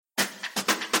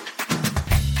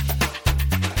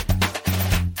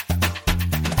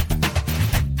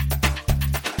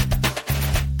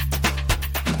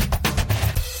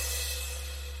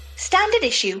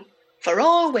Standard Issue for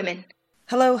all women.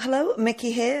 Hello,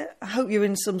 Mickey here. I hope you're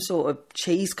in some sort of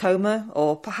cheese coma,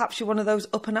 or perhaps you're one of those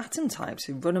up and at 'em types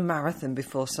who run a marathon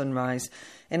before sunrise.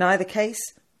 In either case,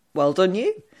 well done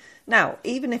you. Now,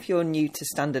 even if you're new to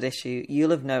Standard Issue,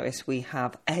 you'll have noticed we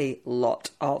have a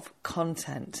lot of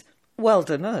content. Well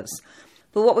done us.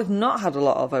 But what we've not had a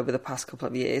lot of over the past couple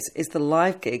of years is the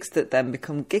live gigs that then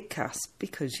become gigcasts,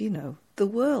 because, you know, the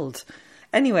world.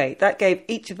 Anyway, that gave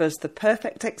each of us the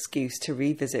perfect excuse to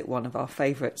revisit one of our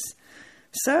favourites.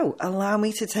 So, allow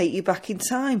me to take you back in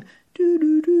time.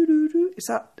 Is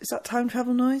that time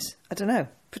travel noise? I don't know.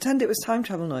 Pretend it was time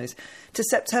travel noise. To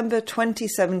September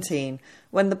 2017,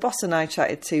 when the boss and I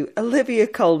chatted to Olivia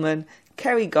Colman,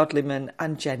 Kerry Godliman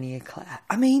and Jenny Eclair.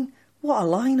 I mean, what a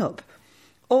lineup.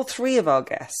 All three of our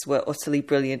guests were utterly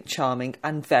brilliant, charming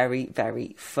and very,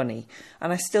 very funny.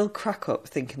 And I still crack up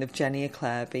thinking of Jenny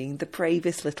Eclair being the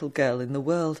bravest little girl in the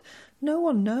world. No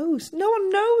one knows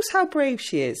how brave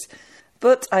she is.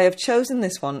 But I have chosen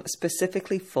this one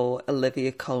specifically for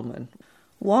Olivia Colman.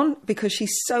 One, because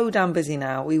she's so damn busy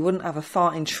now, we wouldn't have a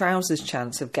fart in trousers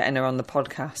chance of getting her on the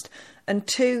podcast. And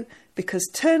two, because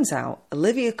turns out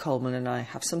Olivia Colman and I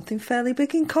have something fairly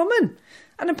big in common.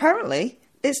 And apparently,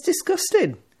 it's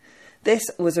disgusting. This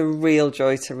was a real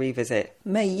joy to revisit.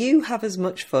 May you have as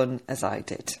much fun as I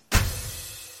did.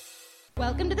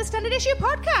 Welcome to the Standard Issue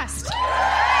podcast.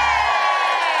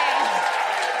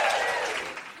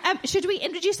 Should we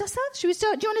introduce ourselves? Should we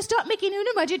start? Do you want to start, Mickey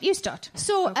Noonan? Why don't you start?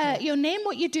 So, Okay. Your name,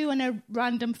 what you do, and a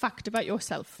random fact about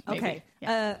yourself. Maybe. Okay.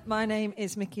 Yeah. My name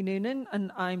is Mickey Noonan,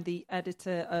 and I'm the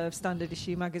editor of Standard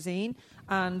Issue magazine.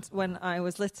 And when I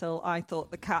was little, I thought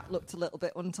the cat looked a little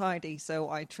bit untidy, so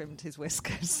I trimmed his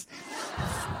whiskers.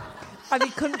 And he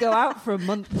couldn't go out for a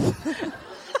month.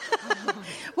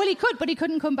 Well, he could, but he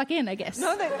couldn't come back in, I guess.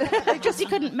 No, they just he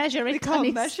couldn't measure it. They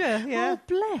can't measure, yeah. Oh,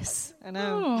 bless. I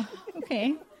know. Oh,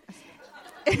 okay.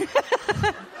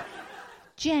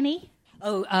 Jenny.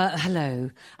 Oh,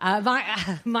 hello.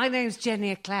 My name's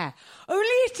Jenny Eclair. Only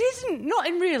it isn't, not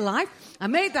in real life. I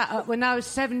made that up when I was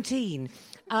 17.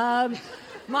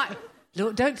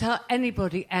 Look, don't tell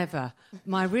anybody ever.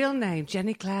 My real name,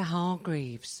 Jenny Claire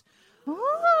Hargreaves.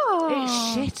 Oh.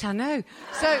 It's shit, I know.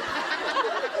 So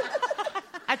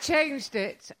I changed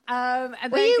it. And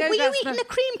Were you eating the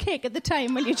cream cake at the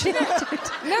time when you changed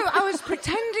it? No, I was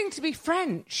pretending to be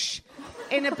French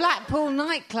in a Blackpool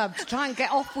nightclub to try and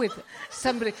get off with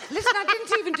somebody. Listen, I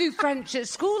didn't even do French at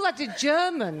school. I did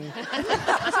German.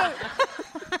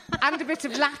 And a bit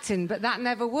of Latin, but that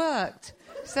never worked.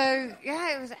 So,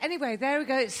 yeah, it was... Anyway, there we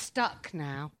go. It's stuck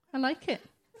now. I like it.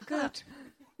 Good.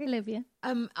 Olivia.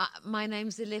 My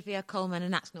name's Olivia Colman,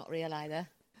 and that's not real either.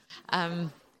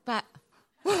 But...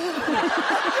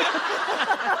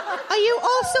 Are you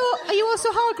also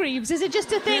Hargreaves? Is it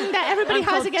just a thing that everybody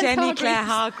has against Jenny Hargreaves? Claire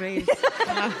Hargreaves.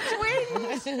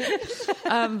 Twins.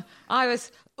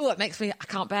 It makes me... I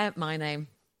can't bear my name.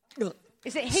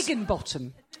 Is it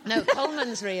Higginbottom? No,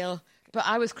 Colman's real, but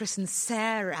I was christened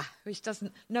Sarah, which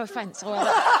doesn't... No offence. That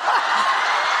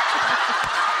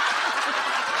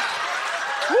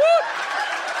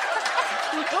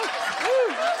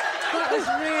was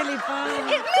really fun.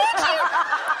 It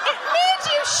made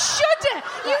you shudder.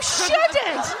 You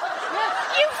shuddered.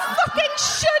 You fucking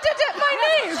shuddered at my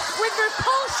name With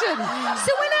repulsion.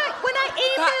 So when I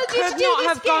emailed you to do this That could not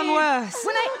have gone worse.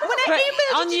 When I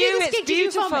emailed on you to you, do this it's gig, did you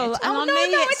beautiful, vomit? and on no, me,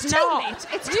 it's too not. late.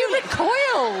 It's too You late.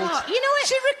 recoiled. You know what?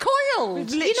 She recoiled.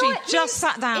 We've literally what it just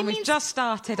means? sat down. It We've means- just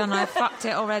started, and I've fucked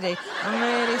it already. I'm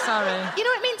really sorry. You know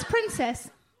what it means, princess?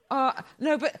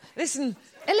 No, but listen...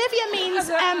 Olivia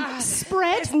means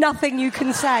spread. There's nothing you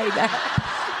can say there.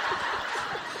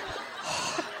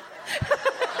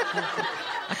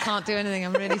 I can't do anything.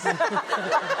 I'm really sorry.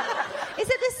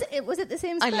 Was it the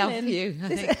same I spelling? love you, I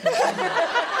think.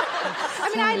 I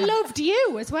mean, I loved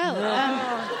you as well.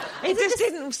 It just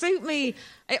didn't suit me.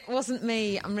 It wasn't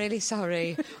me. I'm really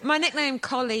sorry. My nickname,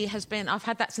 Collie, has been... I've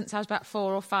had that since I was about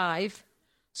 4 or 5.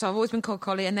 So I've always been called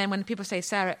Collie, and then when people say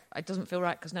Sarah, it doesn't feel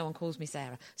right because no one calls me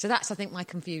Sarah. So that's, I think, my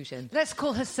confusion. Let's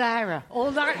call her Sarah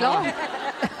all night long.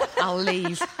 I'll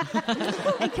leave.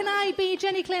 And can I be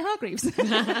Jenny Claire Hargreaves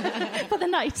for the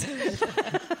night?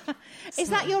 Is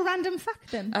that your random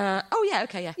fact then? Yeah,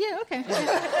 okay, yeah. Yeah,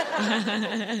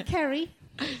 okay. Kerry?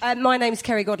 My name's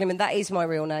Kerry Godliman. That is my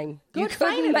real name. You Good,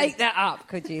 finally. couldn't make that up,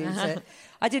 could you? So,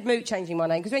 I did moot changing my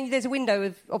name, because there's a window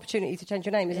of opportunity to change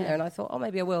your name, isn't there? And I thought,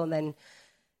 maybe I will, and then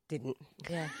didn't.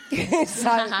 Yeah.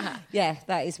 So, yeah,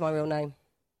 that is my real name.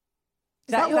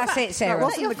 That's it, Sarah. That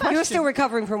wasn't the You're still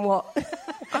recovering from what?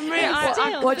 I'm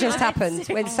really... What just happened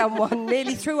when someone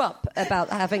nearly threw up about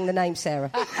having the name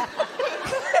Sarah?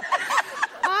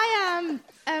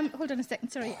 hold on a second,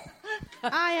 sorry.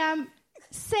 I am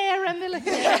Sarah Millican.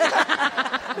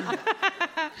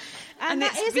 and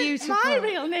that isn't beautiful. My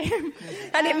real name.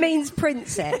 And it means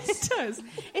princess. It does.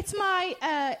 It's my,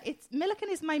 Millican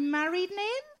is my married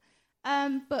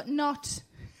name, but not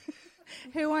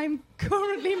who I'm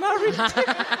currently married to.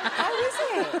 Oh, is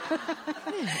it?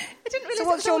 I didn't realise. So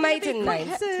what's your maiden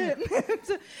name?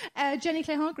 Jenny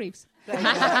Claire Hargreaves.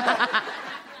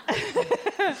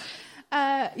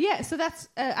 So that's...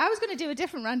 I was going to do a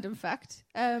different random fact.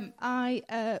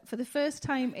 I, for the first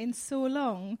time in so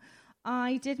long,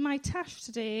 I did my tash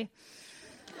today.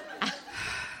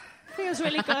 Feels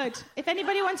really good. If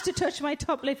anybody wants to touch my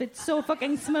top lip, it's so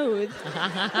fucking smooth.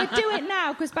 But do it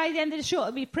now, because by the end of the show,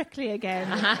 it'll be prickly again.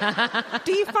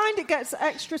 Do you find it gets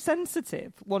extra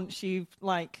sensitive once you've,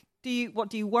 like... Do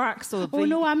you wax or... Oh,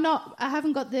 no, I'm not. I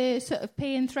haven't got the sort of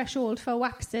pain threshold for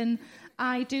waxing.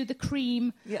 I do the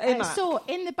cream. So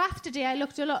in the bath today, I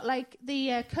looked a lot like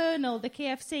the Colonel, the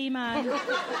KFC man,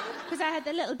 because I had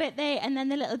the little bit there and then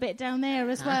the little bit down there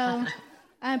as well.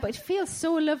 But it feels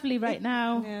so lovely right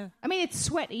now. Yeah. I mean, it's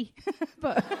sweaty,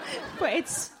 but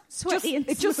it's sweaty and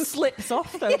it just slips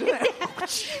off, though, doesn't it?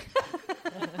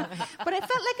 But it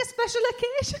felt like a special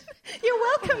occasion. You're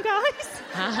welcome, guys.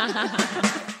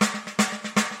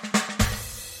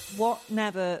 What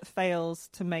never fails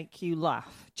to make you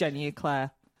laugh, Jenny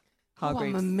Eclair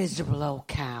Hargreaves? Oh, I'm a miserable old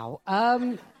cow.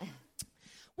 Well,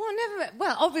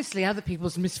 obviously other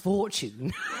people's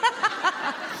misfortune.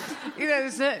 You know,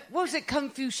 what was it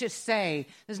Confucius say?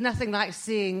 There's nothing like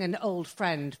seeing an old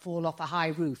friend fall off a high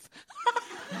roof.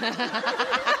 Hilarious.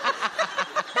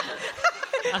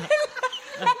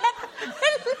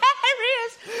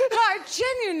 I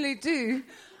genuinely do.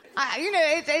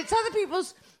 It's other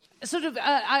people's... Sort of,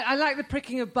 I like the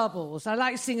pricking of bubbles. I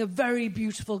like seeing a very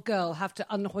beautiful girl have to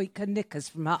unhoik her knickers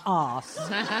from her arse.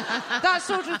 That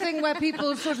sort of thing where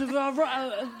people sort of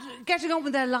are getting on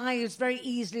with their lives very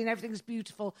easily and everything's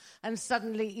beautiful, and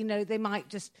suddenly, you know, they might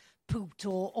just poot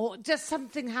or just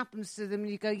something happens to them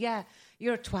and you go, yeah,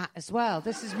 you're a twat as well.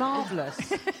 This is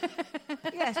marvellous.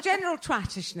 Yes, general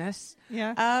twattishness.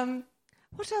 Yeah.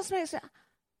 What else makes it...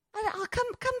 I'll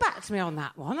come back to me on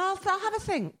that one. I'll have a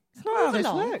think. It's not how this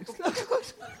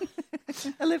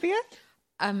works. Olivia?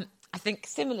 I think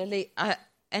similarly,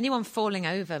 anyone falling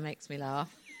over makes me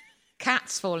laugh.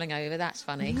 Cats falling over, that's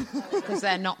funny, because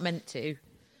they're not meant to.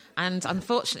 And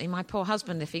unfortunately, my poor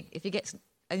husband, if he gets,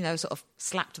 sort of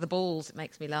slapped to the balls, it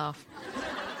makes me laugh.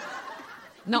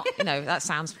 Not, that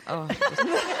sounds... but...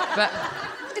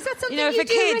 Is that something you do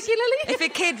regularly? If a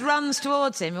kid runs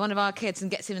towards him, one of our kids,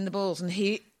 and gets him in the balls, and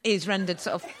he is rendered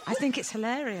sort of... I think it's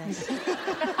hilarious.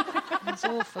 It's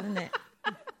awful, isn't it?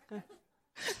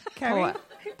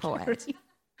 Poor Ed.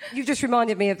 You've just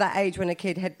reminded me of that age when a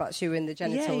kid headbutts you in the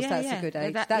genitals. That's a good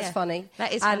age. That's funny.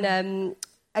 That is funny. And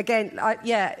again,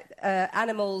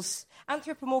 animals...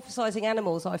 Anthropomorphising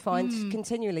animals I find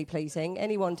continually pleasing.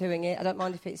 Anyone doing it, I don't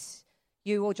mind if it's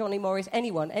you or Johnny Morris,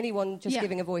 anyone just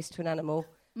giving a voice to an animal.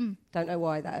 Don't know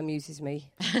why that amuses me.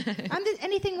 And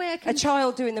anything where I can... A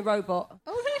child doing the robot.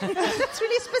 Oh, really? That's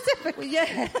really specific. Well,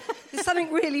 yeah. There's something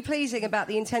really pleasing about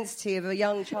the intensity of a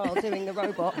young child doing the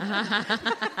robot.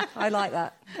 I like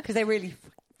that, because they're really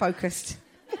focused.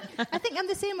 I think I'm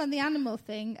the same on the animal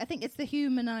thing. I think it's the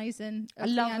humanising of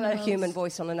I love the animals. a human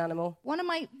voice on an animal. One of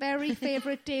my very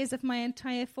favourite days of my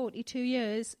entire 42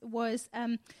 years was...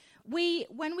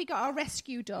 when we got our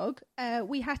rescue dog,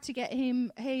 we had to get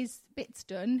him his bits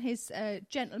done, his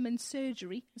gentleman's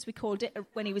surgery, as we called it,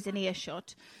 when he was in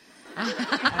earshot.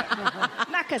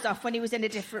 Knackers off when he was in a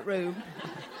different room.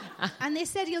 And they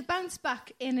said he'll bounce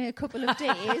back in a couple of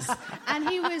days, and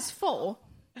he was 4,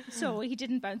 so he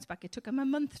didn't bounce back. It took him a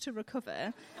month to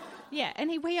recover. Yeah,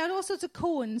 and he had all sorts of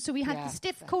cones, so we had the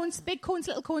stiff cones, big cones,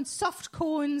 little cones, soft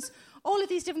cones, all of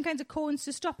these different kinds of cones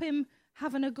to stop him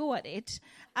having a go at it.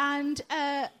 And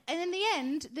in the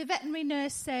end, the veterinary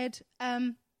nurse said,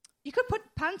 you could put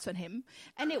pants on him.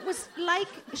 And it was like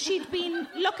she'd been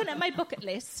looking at my bucket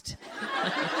list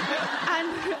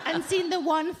and seen the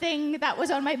one thing that was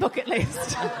on my bucket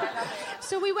list.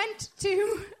 So we went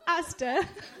to Asda,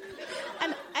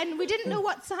 and we didn't know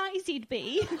what size he'd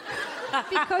be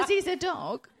because he's a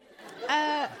dog.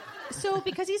 So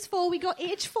because he's 4, we got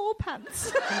age 4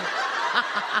 pants.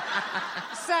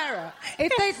 Sarah,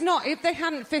 if they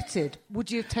hadn't fitted, would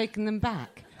you have taken them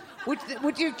back?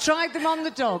 Would you have tried them on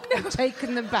the dog and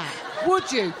taken them back?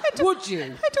 Would you? I don't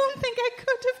think I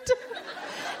could have done,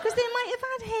 because they might have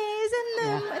had hairs in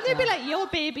them. And they'd be like, your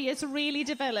baby is really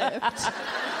developed.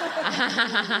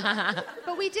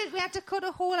 But we had to cut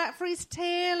a hole out for his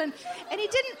tail, and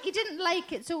he didn't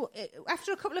like it. So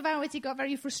after a couple of hours, he got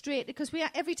very frustrated because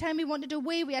every time we wanted to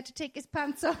away, we had to take his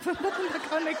pants off and put them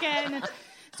back on again. And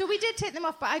so we did take them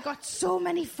off, but I got so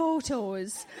many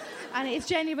photos, and it's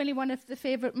genuinely one of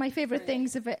my favourite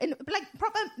things of it. And, like,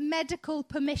 proper medical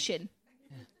permission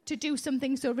to do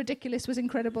something so ridiculous was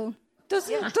incredible.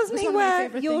 Doesn't he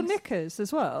wear your knickers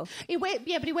as well? But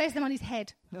he wears them on his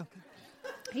head. Okay.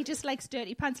 He just likes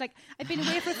dirty pants. Like, I've been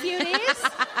away for a few days.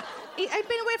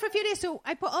 So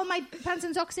I put all my pants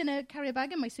and socks in a carrier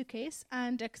bag in my suitcase,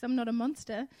 and because I'm not a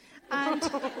monster. And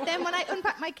then when I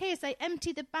unpack my case, I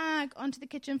empty the bag onto the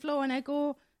kitchen floor, and I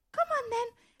go, come on then.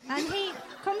 And he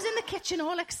comes in the kitchen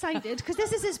all excited, because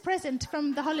this is his present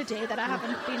from the holiday that I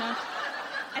haven't been on.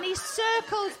 And he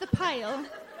circles the pile,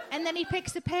 and then he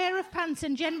picks a pair of pants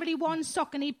and generally one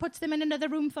sock, and he puts them in another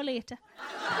room for later.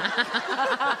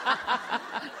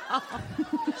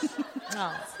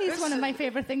 He's one of my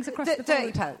favourite things across the board.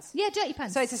 Dirty pants? Yeah, dirty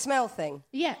pants. So it's a smell thing?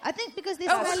 Yeah, I think because they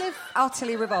smell of...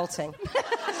 Utterly revolting.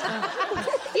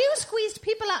 You squeezed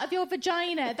people out of your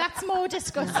vagina. That's more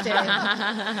disgusting.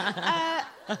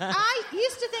 I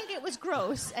used to think it was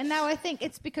gross, and now I think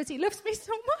it's because he loves me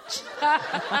so much. My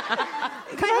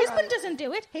husband doesn't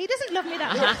do it. He doesn't love me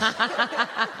that much.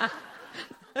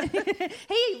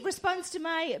 He responds to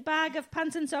my bag of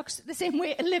pants and socks the same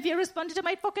way Olivia responded to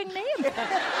my fucking name.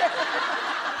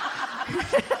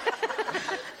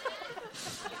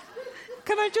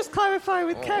 Can I just clarify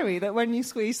with Kerry that when you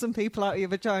squeeze some people out of your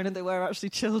vagina, they were actually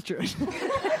children?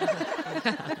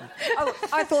 Oh,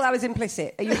 I thought that was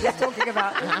implicit. Are you just talking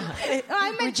about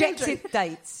I meant rejected children.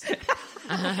 dates?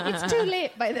 It's too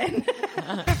late by then.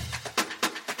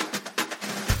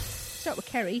 Start with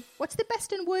Kerry. What's the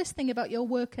best and worst thing about your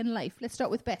work and life? Let's start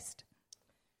with best.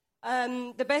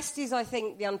 The best is, I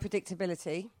think, the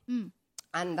unpredictability.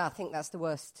 And I think that's the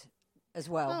worst as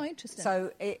well. Oh, interesting. So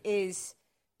it is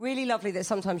really lovely that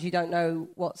sometimes you don't know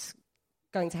what's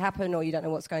going to happen or you don't know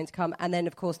what's going to come. And then,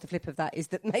 of course, the flip of that is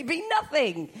that maybe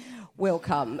nothing will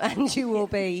come and you will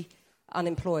be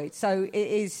unemployed. So it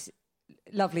is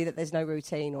lovely that there's no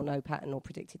routine or no pattern or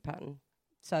predicted pattern.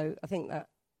 So I think that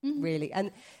really...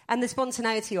 And the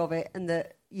spontaneity of it, and the,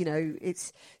 you know,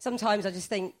 it's... Sometimes I just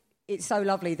think it's so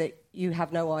lovely that you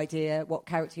have no idea what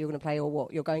character you're going to play or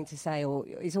what you're going to say, or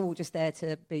it's all just there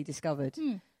to be discovered.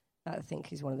 That, I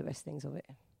think, is one of the best things of it.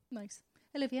 Nice.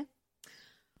 Olivia?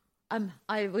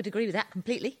 I would agree with that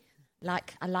completely.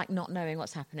 I like not knowing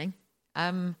what's happening.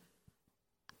 I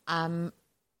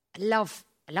love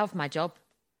my job,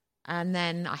 and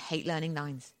then I hate learning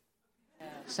lines.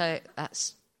 So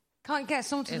that's... Can't get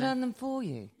someone to learn them for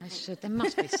you? I should. There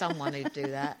must be someone who'd do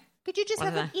that. Could you just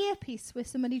have an earpiece where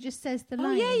somebody just says the line?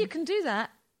 Oh, yeah, you can do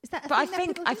that. Is that a but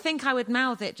thing I think I would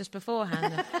mouth it just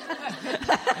beforehand.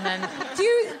 And then...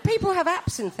 People have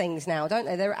apps and things now, don't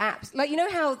they? There are apps. Like, you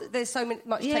know how there's so much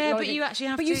technology? Yeah, but you actually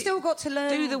have to... But you've still got to learn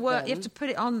do the work. them. You have to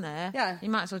put it on there. Yeah. You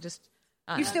might as well just...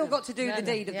 You've still got to do the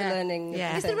deed of the learning.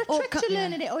 Yeah. Is there a trick to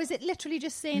learning it, or is it literally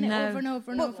just saying it over and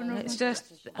over and over and over? It's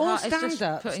just... All it's just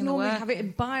stand-ups putting the normally work have it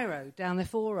in biro down their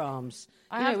forearms.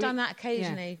 I have done that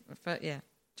occasionally for,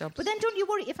 jobs. But then don't you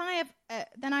worry, if I have...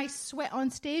 then I sweat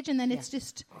on stage and then it's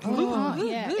just...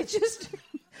 It's just...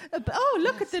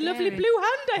 look at the lovely blue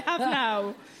hand I have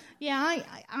now. Yeah,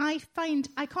 I find...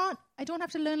 I don't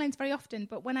have to learn lines very often,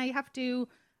 but when I have to...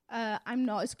 I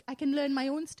can learn my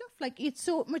own stuff. Like, it's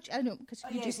so much... I don't know, because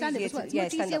you do stand-up as well. It's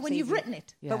much easier when you've written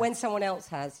it. Yeah. But when someone else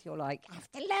has, you're like,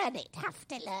 have to learn it.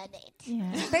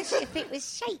 Yeah. Especially if it was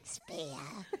Shakespeare.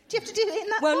 Do you have to do it in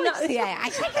that Well, voice? no, yeah, I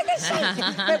think it is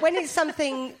Shakespeare. But when it's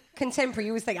something contemporary,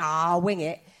 you always think, I'll wing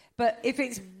it. But if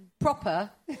it's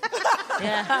proper...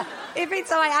 if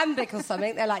it's iambic or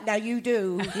something, they're like, no, you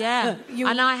do. Yeah.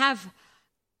 And I have...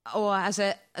 Or as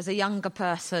a younger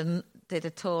person... did a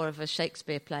tour of a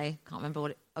Shakespeare play. Can't remember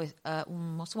what it...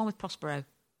 what's the one with Prospero?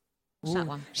 What's that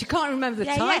one? She can't remember the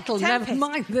title, never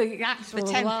mind the actual The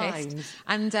Tempest. lines.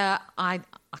 And I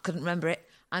couldn't remember it.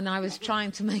 And I was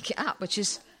trying to make it up, which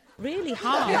is really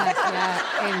hard.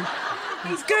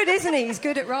 He's good, isn't he? He's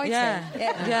good at writing.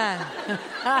 Yeah.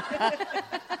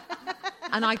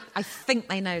 And I think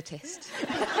they noticed.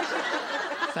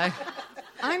 So...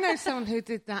 I know someone who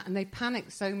did that and they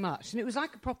panicked so much. And it was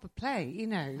like a proper play, you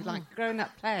know, like a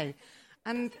grown-up play.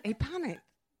 And he panicked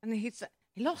and he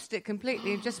lost it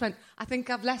completely and just went, I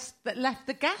think I've left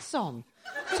the gas on.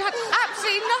 Which had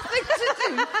absolutely nothing to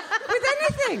do with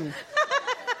anything.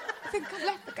 I think I've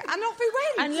left the gas... And off he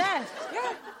went. And left.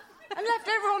 Yeah. And left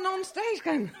everyone on stage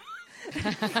going...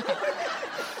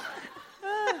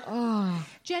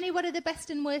 Jenny, what are the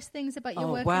best and worst things about your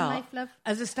work well, and life, love?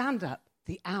 As a stand-up,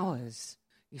 the hours,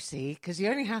 you see, because you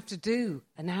only have to do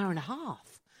an hour and a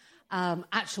half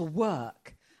actual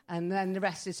work, and then the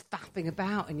rest is faffing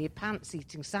about in your pants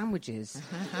eating sandwiches.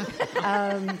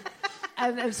 And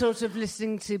sort of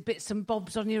listening to bits and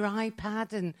bobs on your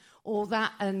iPad and all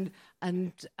that, and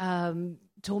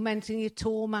tormenting your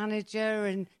tour manager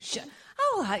and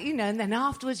and then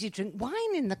afterwards you drink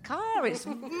wine in the car. It's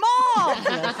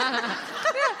marvellous.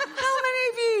 How many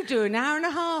of you do an hour and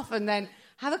a half and then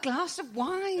have a glass of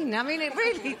wine? I mean, it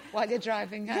really... While you're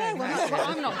driving home. Yeah, well,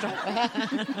 I'm not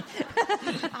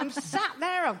driving. I'm sat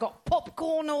there, I've got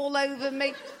popcorn all over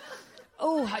me.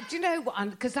 Oh, do you know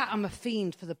what? Because I'm a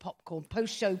fiend for the popcorn,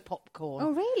 post-show popcorn.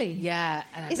 Oh, really? Yeah.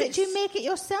 Do you make it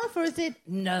yourself, or is it...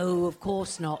 No, of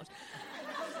course not.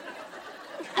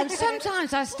 And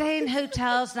sometimes I stay in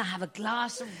hotels and I have a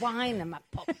glass of wine and my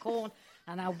popcorn,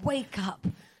 and I wake up,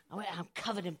 I'm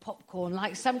covered in popcorn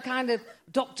like some kind of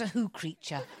Doctor Who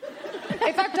creature.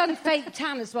 If I've done fake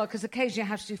tan as well, because occasionally I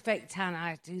have to do fake tan,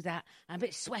 I do that. I'm a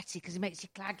bit sweaty because it makes you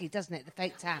claggy, doesn't it, the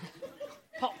fake tan?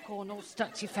 Popcorn all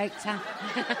stuck to your fake tan.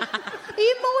 Are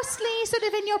you mostly sort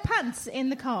of in your pants in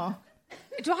the car?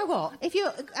 Do I what?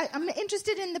 I'm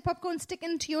interested in the popcorn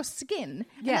sticking to your skin,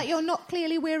 and Yeah. that you're not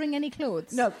clearly wearing any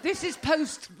clothes. No, this is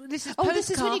post. This is this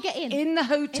is when you get in. in the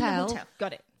hotel.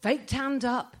 Got it. Fake tanned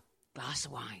up, glass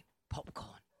of wine, popcorn.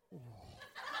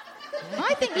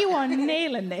 I think you are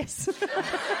nailing this.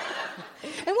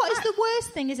 And what is the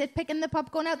worst thing? Is it picking the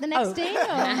popcorn out the next day?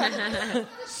 Or?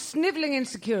 Snivelling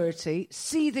insecurity,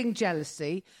 seething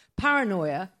jealousy,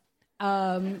 paranoia.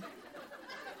 And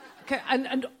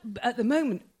at the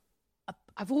moment,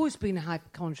 I've always been a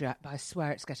hypochondriac, but I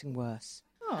swear it's getting worse.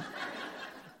 Oh.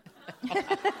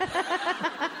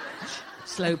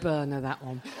 Slow burner, that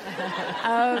one.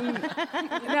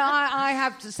 I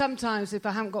have to, sometimes, if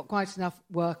I haven't got quite enough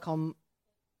work on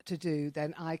to do,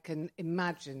 then I can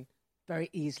imagine very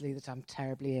easily that I'm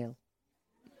terribly ill.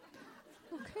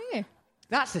 Okay.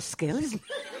 That's a skill, isn't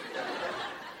it?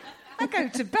 I go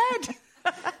to bed.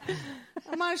 I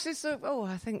managed to sort of,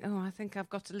 I think I've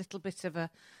got a little bit of a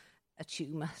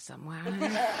tumour somewhere.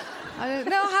 I don't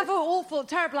know. I have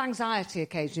terrible anxiety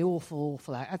occasionally. Awful.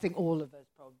 I think all of us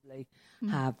probably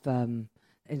have,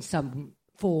 in some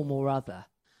form or other,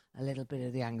 a little bit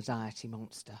of the anxiety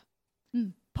monster.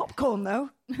 Popcorn, though.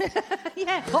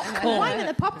 Yeah. Popcorn. Wine and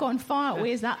the popcorn far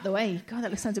outweighs that the way. God,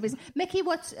 that sounds amazing. Mickey,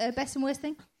 what's best and worst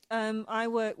thing? I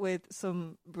work with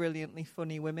some brilliantly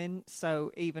funny women,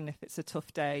 so even if it's a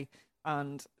tough day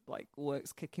and like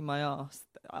work's kicking my arse,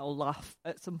 I'll laugh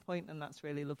at some point, and that's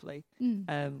really lovely.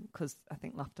 Because I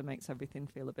think laughter makes everything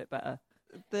feel a bit better.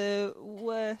 The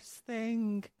worst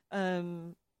thing,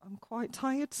 I'm quite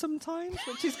tired sometimes,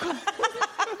 which is quite...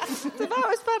 It's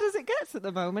about as bad as it gets at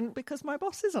the moment because my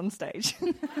boss is on stage.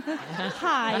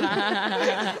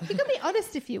 Hi. You can be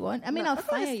honest if you want. I mean, I'll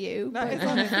fire you. No, it's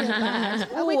Feel bad.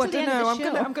 I don't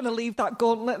know. I'm going to leave that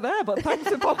gauntlet there, but thanks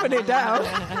for popping it down.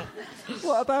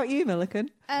 What about you, Millican?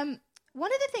 One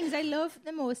of the things I love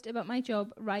the most about my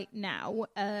job right now,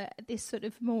 at this sort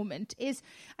of moment, is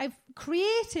I've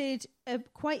created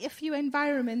quite a few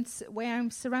environments where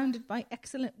I'm surrounded by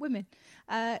excellent women.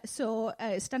 So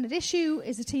Standard Issue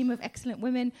is a team of excellent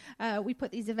women. We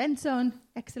put these events on,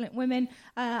 excellent women.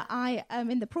 I am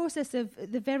in the process of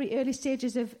the very early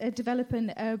stages of developing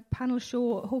a panel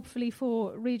show, hopefully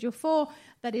for Radio 4,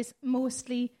 that is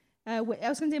mostly... I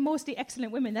was going to say mostly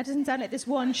excellent women. That doesn't sound like this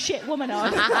one shit woman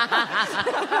on.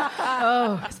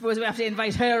 I suppose we have to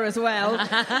invite her as well.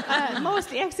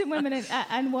 Mostly excellent women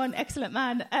and one excellent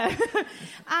man.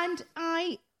 And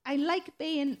I like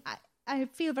being... I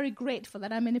feel very grateful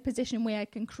that I'm in a position where I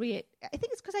can create... I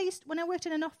think it's because when I worked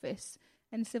in an office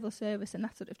in civil service and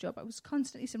that sort of job, I was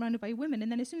constantly surrounded by women.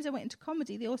 And then as soon as I went into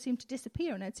comedy, they all seemed to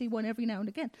disappear, and I'd see one every now and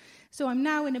again. So I'm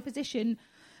now in a position...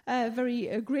 very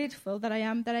grateful that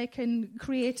I can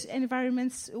create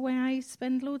environments where I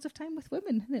spend loads of time with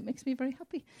women, and it makes me very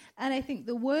happy. And I think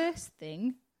the worst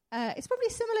thing, it's probably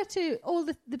similar to all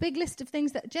the big list of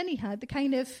things that Jenny had, the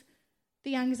kind of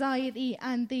the anxiety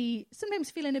and the sometimes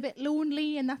feeling a bit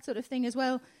lonely and that sort of thing as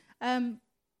well. But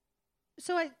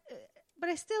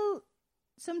I still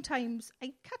sometimes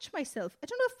I catch myself. I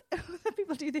don't know if other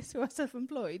people do this who are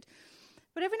self-employed.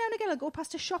 But every now and again, I'll go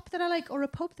past a shop that I like or a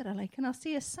pub that I like, and I'll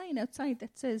see a sign outside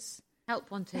that says... Help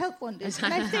wanted. Help wanted.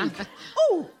 And I think,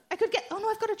 I could get... Oh, no,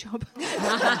 I've got a job.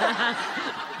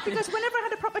 Because whenever I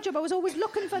had a proper job, I was always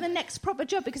looking for the next proper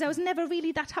job because I was never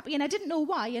really that happy, and I didn't know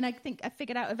why, and I think I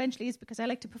figured out eventually it's because I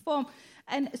like to perform.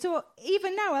 And so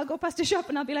even now, I'll go past a shop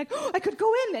and I'll be like, I could go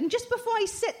in, and just before I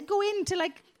go in to,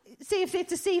 like... see if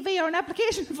it's a CV or an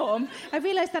application form, I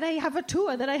realised that I have a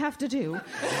tour that I have to do.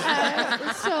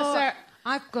 So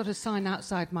I've got a sign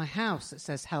outside my house that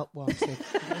says "Help Wanted"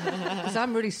 because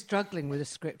I'm really struggling with a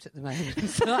script at the moment.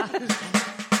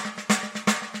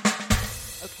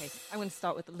 Okay, I'm going to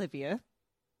start with Olivia.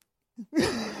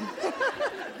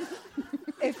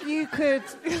 If you could...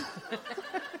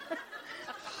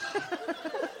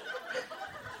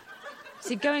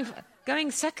 See,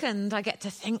 going second, I get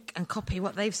to think and copy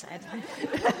what they've said.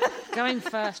 Going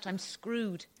first, I'm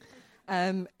screwed.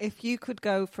 If you could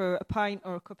go for a pint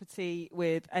or a cup of tea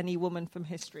with any woman from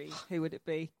history, who would it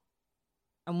be?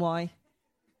 And why?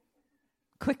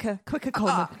 Quicker,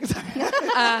 Colman.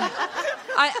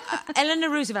 Eleanor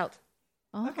Roosevelt.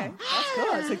 Oh. Okay, that's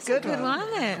good. That's a good one,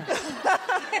 isn't it?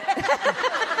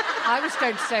 I was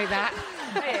going to say that.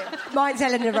 Mine's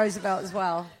Eleanor Roosevelt as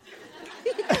well.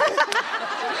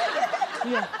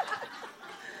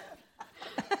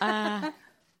 Yeah.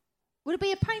 Would it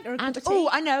be a pint or a cup of tea? Oh,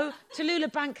 I know.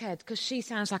 Tallulah Bankhead, because she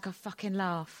sounds like a fucking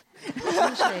laugh.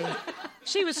 Doesn't she?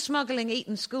 She was smuggling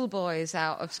eating schoolboys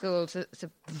out of school to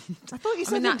I thought you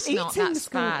said that's eating not that's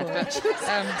bad. But,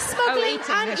 smuggling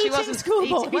and she eating wasn't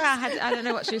schoolboys. Well, I don't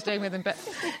know what she was doing with them, but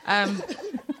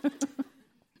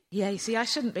yeah. You see, I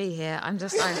shouldn't be here.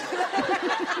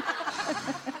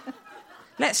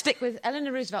 Let's stick with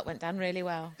Eleanor Roosevelt. Went down really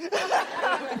well.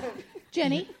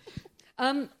 Jenny?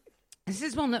 This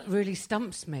is one that really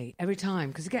stumps me every time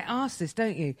because you get asked this,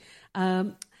 don't you?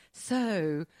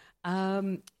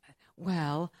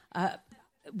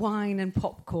 Wine and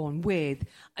popcorn with...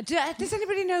 Does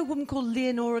anybody know a woman called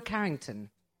Leonora Carrington?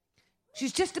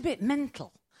 She's just a bit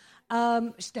mental.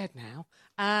 She's dead now.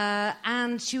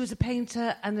 And she was a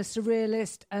painter and a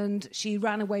surrealist, and she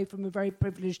ran away from a very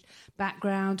privileged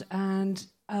background and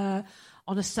on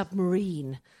a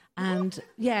submarine. And,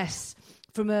 yes...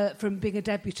 From being a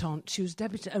debutante. She was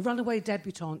a runaway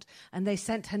debutante, and they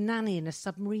sent her nanny in a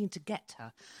submarine to get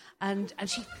her. And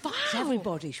she fucked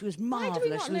everybody. She was marvellous. Why do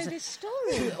we not know this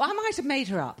story? I might have made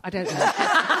her up. I don't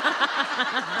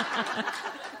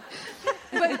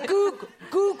know. But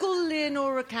Google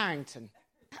Leonora Carrington.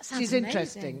 That sounds She's amazing.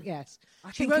 Interesting, yes.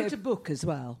 She think wrote a book as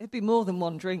well. It'd be more than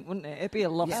one drink, wouldn't it? It'd be a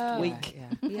lost week.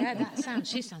 Yeah.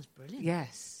 She sounds brilliant.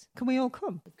 Yes. Can we all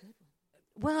come?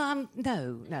 Well,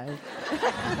 no.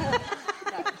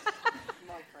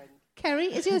 Kerry,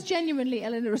 is yours genuinely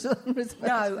Eleanor Roosevelt?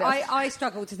 No, I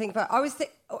struggle to think about. I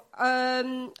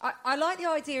like the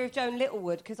idea of Joan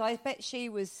Littlewood because I bet she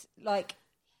was like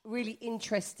really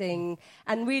interesting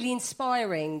and really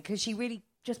inspiring because she really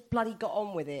just bloody got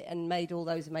on with it and made all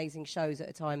those amazing shows at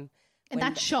a time. And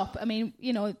that shop, I mean,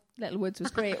 Littlewoods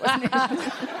was great, wasn't it?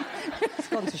 It's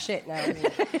gone to shit now, isn't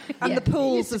it? And the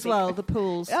pools as well, the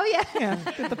pools. Oh, yeah. Yeah,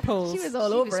 did the pools. She was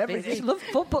all over everything. She loved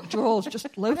football drawers, just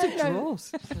loads of drawers.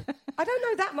 I don't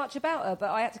know that much about her,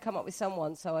 but I had to come up with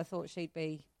someone, so I thought she'd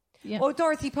be... Yeah. Or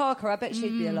Dorothy Parker, I bet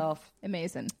she'd be a laugh.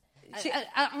 Amazing.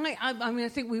 I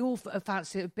think we all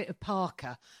fancy a bit of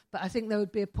Parker, but I think there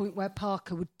would be a point where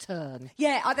Parker would turn.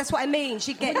 Yeah, that's what I mean.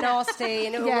 She'd get nasty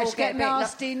and it would all she'd get a bit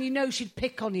nasty, and she'd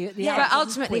pick on you at the end. But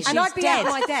ultimately, she's and I'd be dead.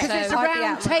 at my desk. Because it's so a I'd be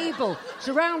round out my- table. It's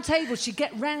a round table. She'd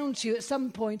get round to you at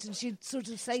some point, and she'd sort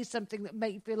of say something that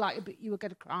made you feel like you were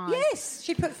going to cry. Yes,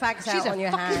 she'd put fags She's out on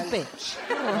your fucking hand. bitch.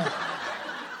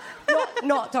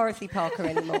 Not Dorothy Parker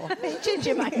anymore. Change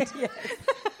your mind.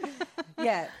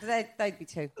 Yeah, they'd be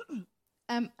two.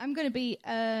 I'm going to be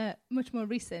much more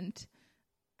recent.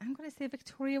 I'm going to say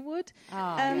Victoria Wood.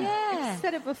 Yeah. I've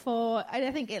said it before.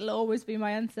 I think it'll always be my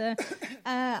answer.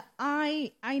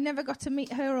 I never got to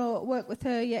meet her or work with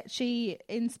her, yet she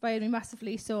inspired me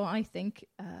massively. So I think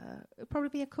it'll probably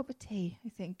be a cup of tea, I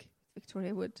think,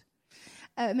 Victoria Wood.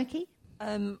 Mickey?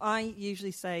 I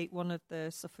usually say one of the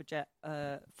suffragette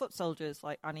foot soldiers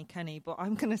like Annie Kenney, but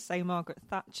I'm going to say Margaret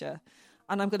Thatcher.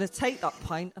 And I'm going to take that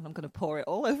pint and I'm going to pour it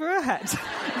all over her head.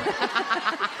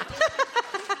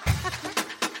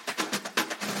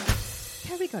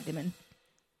 Kerry Godliman.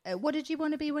 What did you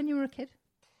want to be when you were a kid?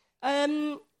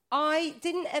 I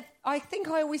didn't. I think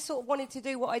I always sort of wanted to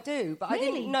do what I do, but Really?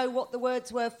 I didn't know what the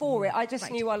words were for it. I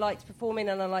just knew I liked performing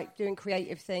and I liked doing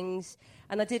creative things,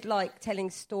 and I did like telling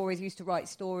stories. I used to write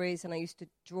stories and I used to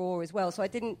draw as well. So I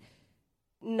didn't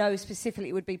know specifically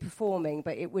it would be performing,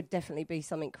 but it would definitely be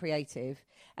something creative.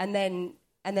 And then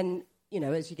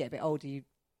as you get a bit older, you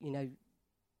know.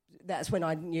 That's when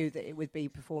I knew that it would be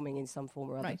performing in some form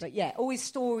or other. Right. But yeah, always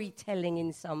storytelling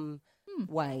in some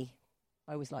way.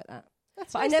 I always like that.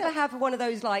 That's But I nice never that- have one of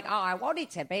those like, I wanted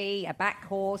to be a back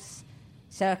horse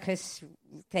circus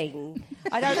thing.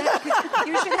 I don't know.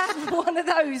 You should have one of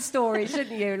those stories,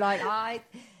 shouldn't you? Like, I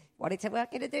wanted to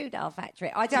work in a doodah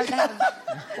factory. I don't have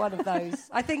one of those.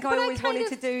 I think I always wanted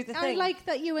to do the thing. I like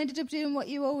that you ended up doing what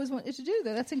you always wanted to do,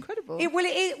 though. That's incredible. It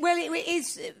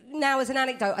is now as an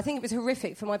anecdote. I think it was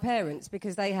horrific for my parents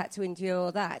because they had to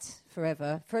endure that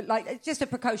forever. For like, just a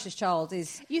precocious child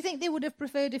is... You think they would have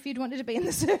preferred if you'd wanted to be in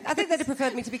the circus? I think they'd have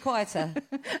preferred me to be quieter.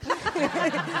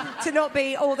 To not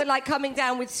be all the, like, coming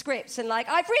down with scripts and like,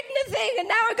 I've written a thing and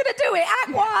now I'm going to do it.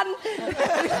 Act one.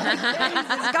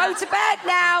 Let's go to bed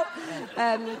now.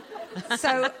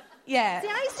 So... Yeah. See,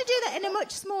 I used to do that in a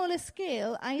much smaller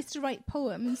scale. I used to write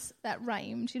poems that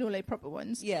rhymed, like proper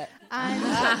ones. Yeah. And,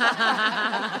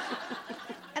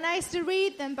 and I used to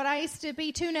read them, but I used to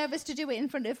be too nervous to do it in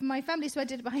front of my family, so I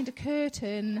did it behind a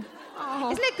curtain.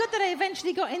 Oh. Isn't it good that I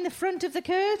eventually got in the front of the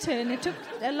curtain? It took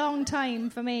a long time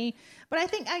for me. But I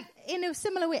think in a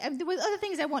similar way, there were other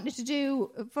things I wanted to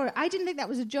do. I didn't think that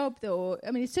was a job, though.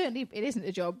 I mean, it isn't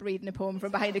a job reading a poem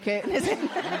from behind a curtain, is it?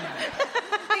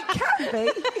 It can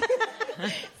be.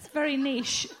 It's very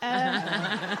niche.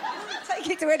 Take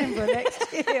it to Edinburgh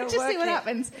next year. Just see what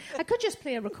happens. I could just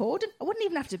play a record. I wouldn't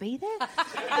even have to be there.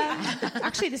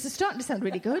 Actually, this is starting to sound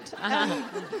really good.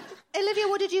 Olivia,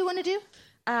 what did you want to do?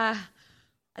 I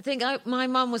think my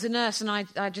mum was a nurse, and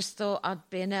I just thought I'd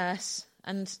be a nurse,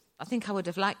 and I think I would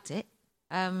have liked it.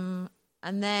 And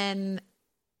then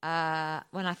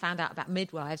when I found out about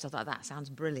midwives, I thought that sounds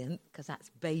brilliant because that's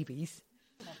babies.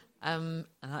 I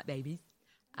like babies.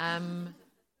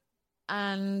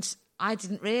 And I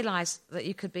didn't realise that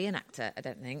you could be an actor, I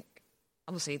don't think.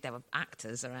 Obviously, there were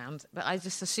actors around, but I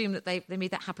just assumed that they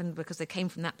made that happen because they came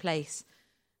from that place.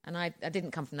 And I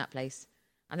didn't come from that place.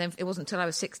 And then it wasn't until I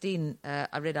was 16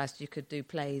 I realised you could do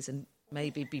plays and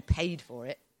maybe be paid for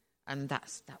it. And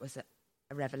that was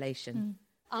a revelation.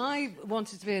 I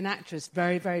wanted to be an actress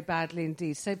very, very badly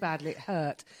indeed, so badly it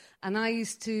hurt. And I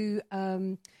used to...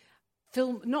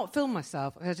 not film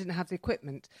myself, I didn't have the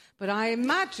equipment, but I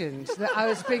imagined that I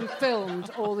was being filmed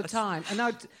all the time. And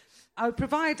I would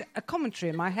provide a commentary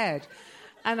in my head,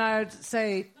 and I would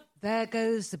say, there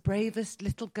goes the bravest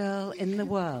little girl in the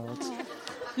world.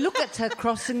 Look at her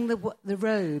crossing the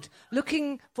road,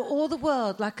 looking for all the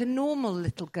world like a normal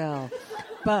little girl.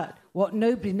 But what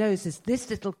nobody knows is this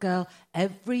little girl,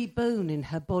 every bone in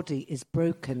her body is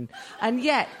broken. And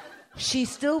yet... she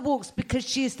still walks because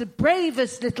she is the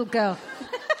bravest little girl.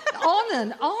 On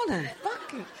and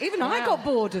fucking... Even I got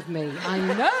bored of me. I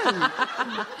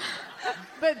know.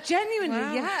 But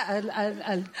genuinely,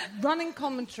 a running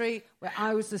commentary where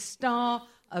I was the star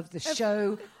of the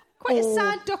show. Quite a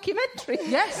sad documentary.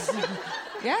 Yes.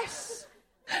 Yes.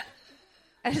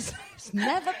 And it's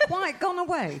never quite gone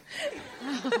away.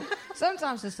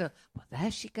 Sometimes I say, well,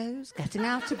 there she goes, getting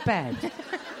out of bed.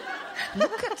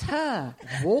 Look at her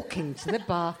walking to the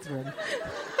bathroom.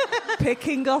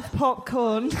 Picking off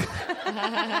popcorn.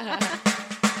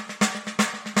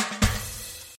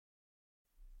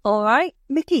 All right,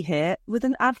 Mickey here with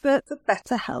an advert for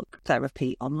BetterHelp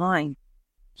Therapy Online.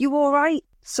 You all right?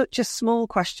 Such a small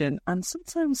question, and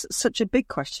sometimes such a big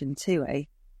question too, eh?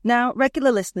 Now,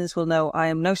 regular listeners will know I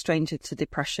am no stranger to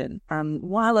depression, and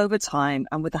while over time,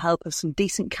 and with the help of some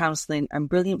decent counselling and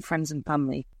brilliant friends and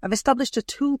family, I've established a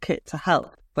toolkit to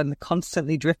help when the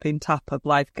constantly dripping tap of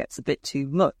life gets a bit too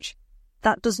much.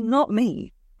 That does not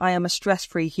mean I am a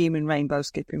stress-free human rainbow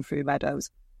skipping through meadows.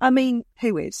 I mean,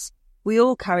 who is? We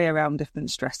all carry around different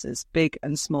stressors, big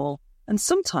and small, and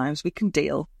sometimes we can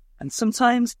deal, and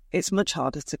sometimes it's much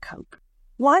harder to cope.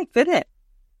 Life, innit?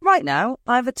 Right now,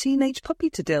 I have a teenage puppy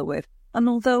to deal with, and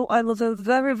although I love her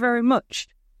very, very much,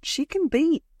 she can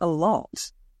be a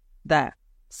lot. There,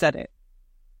 said it.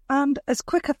 And as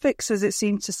quick a fix as it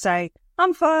seemed to say,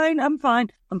 I'm fine,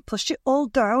 and push it all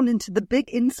down into the big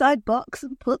inside box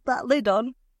and put that lid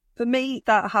on, for me,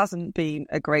 that hasn't been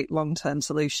a great long-term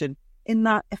solution, in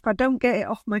that if I don't get it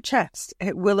off my chest,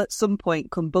 it will at some point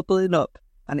come bubbling up,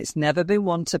 and it's never been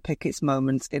one to pick its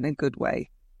moments in a good way.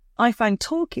 I find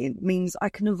talking means I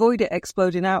can avoid it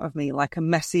exploding out of me like a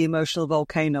messy emotional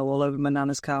volcano all over my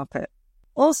nana's carpet.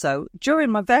 Also,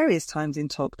 during my various times in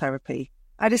talk therapy,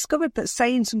 I discovered that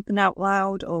saying something out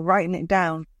loud or writing it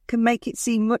down can make it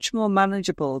seem much more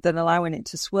manageable than allowing it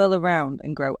to swirl around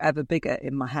and grow ever bigger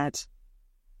in my head.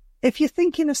 If you're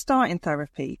thinking of starting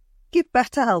therapy, give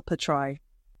BetterHelp a try.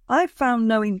 I've found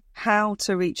knowing how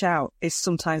to reach out is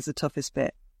sometimes the toughest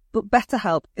bit, but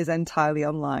BetterHelp is entirely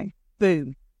online.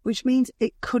 Boom. Which means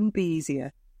it couldn't be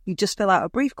easier. You just fill out a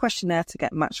brief questionnaire to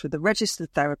get matched with a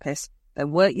registered therapist,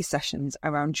 then work your sessions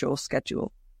around your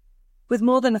schedule. With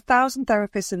more than 1,000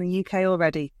 therapists in the UK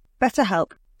already,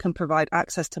 BetterHelp can provide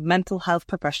access to mental health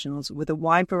professionals with a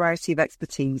wide variety of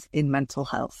expertise in mental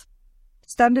health.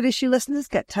 Standard Issue listeners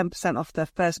get 10% off their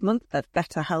first month at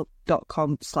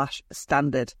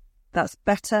betterhelp.com/standard. That's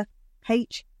better,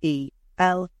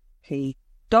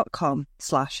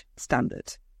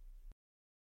 HELP.com/standard.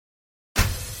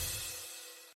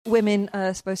 Women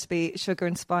are supposed to be sugar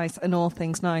and spice and all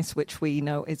things nice, which we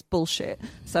know is bullshit.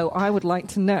 So I would like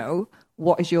to know,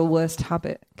 what is your worst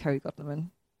habit, Kerry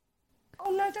Godliman? Oh,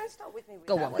 no, don't start with me.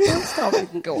 Go on. Don't start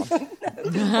with me. Go on.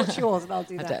 No, what's yours and I'll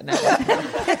do I that. don't know.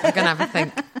 I'm going to have a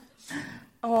think.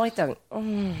 Oh, I don't.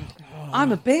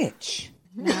 I'm a bitch.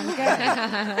 Now and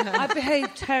again. I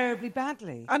behave terribly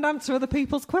badly. And answer other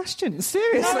people's questions,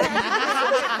 seriously.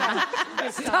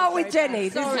 Start with Jenny.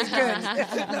 This is good.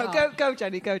 No, go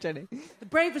Jenny, go Jenny. The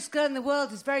bravest girl in the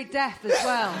world is very deaf as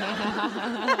well.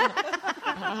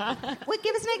 Well,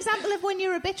 give us an example of when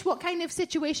you're a bitch. What kind of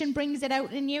situation brings it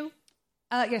out in you?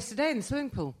 Yesterday in the swimming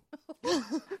pool.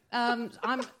 I'm in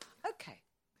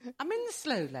the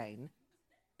slow lane,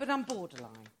 but I'm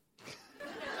borderline.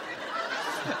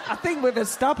 I think we've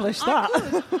established that.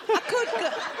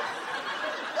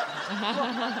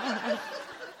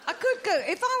 I could go.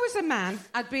 If I was a man,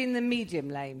 I'd be in the medium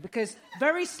lane because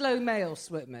very slow male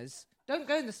swimmers don't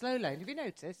go in the slow lane. Have you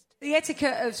noticed? The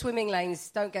etiquette of swimming lanes,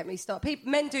 don't get me started.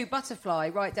 Men do butterfly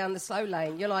right down the slow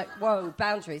lane. You're like, whoa,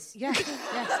 boundaries. Yeah.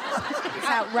 It's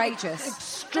outrageous.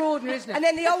 Extraordinary, isn't it? And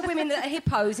then the old women that are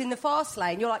hippos in the fast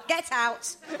lane, you're like, get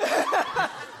out.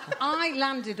 I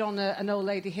landed on an old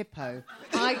lady hippo.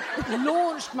 I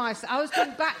launched myself. I was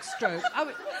doing backstroke. I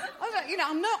was like,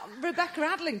 I'm not Rebecca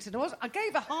Adlington. I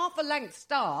gave her half a length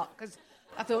start because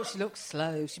I thought she looked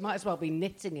slow. She might as well be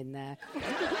knitting in there.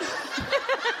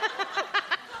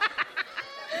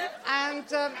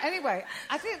 And anyway,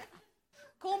 I think,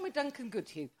 call me Duncan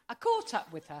Goodhue. I caught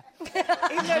up with her.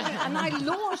 And I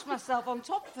launched myself on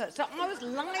top of her. So I was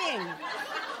lying.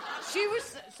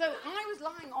 I was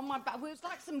lying on my back. It was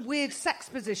like some weird sex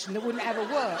position that wouldn't ever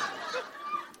work.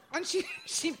 And she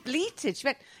bleated. She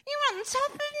went, "You're on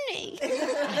top of me. You're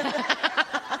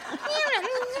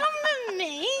on top of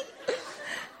me." And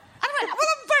I went, "Well,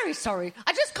 I'm very sorry.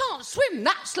 I just can't swim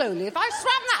that slowly. If I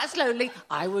swam that slowly,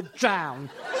 I would drown."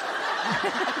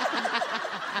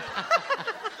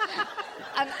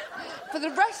 And for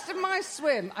the rest of my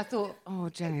swim, I thought, "Oh,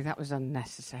 Jenny, that was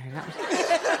unnecessary. That was."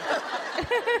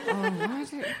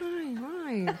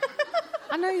 Why?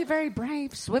 I know you're very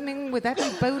brave, swimming with every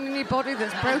bone in your body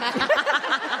that's broken.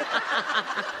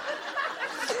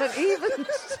 But even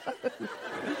so...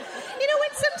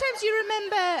 When sometimes you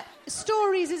remember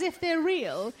stories as if they're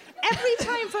real, every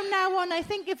time from now on I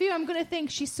think of you, I'm going to think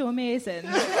she's so amazing.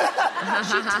 She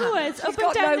tours up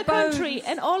and down the country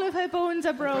and all of her bones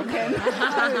are broken.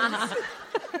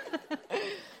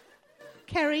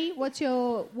 Kerry, what's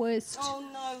your worst? Oh,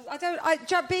 no.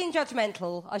 Being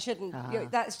judgmental, I shouldn't.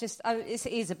 That's just... it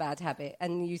is a bad habit.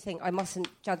 And you think, I mustn't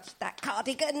judge that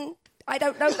cardigan. I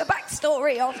don't know the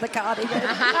backstory of the cardigan.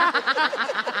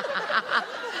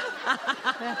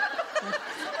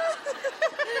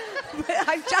 But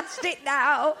I've judged it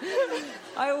now.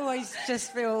 I always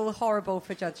just feel horrible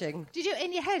for judging. Did you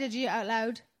in your head or did you out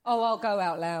loud? Oh, I'll go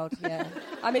out loud, yeah.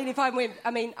 I mean, if I'm with...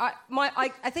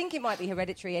 I think it might be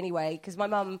hereditary anyway, because my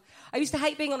mum... I used to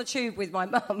hate being on a tube with my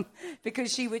mum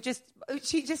because she just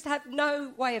had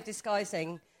no way of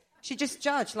disguising. She'd just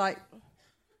judge, like...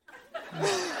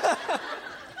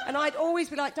 And I'd always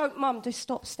be like, don't, Mum, just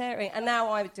stop staring. And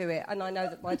now I do it, and I know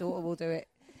that my daughter will do it.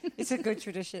 It's a good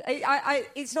tradition.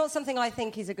 It's not something I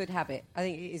think is a good habit. I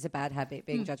think it is a bad habit,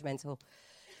 being judgmental.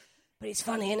 But it's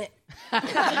funny, isn't it?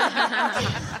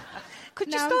 Could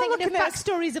you start looking at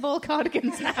backstories of all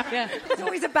cardigans now? Yeah. There's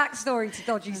always a backstory to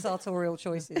dodgy sartorial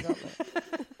choices, aren't there?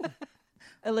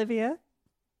 Olivia?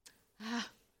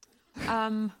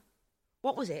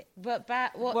 What was it?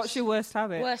 What's your worst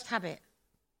habit? Worst habit?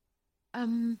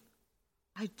 I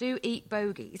do eat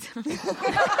bogies.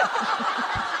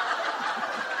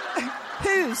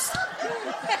 Whose?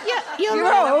 You're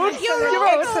old. You're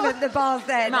old. At the bars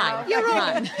there now. You're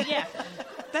old. Yeah.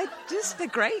 They're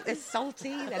great. They're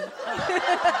salty. They're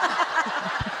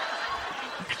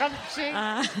crunchy.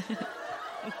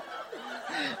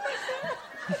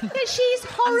 Yeah, she's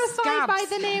horrified by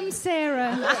the name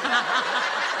Sarah.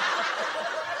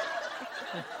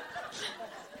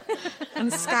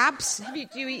 And scabs.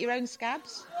 Do you eat your own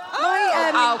scabs?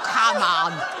 Oh, come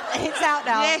on. It's out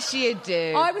now. Yes, you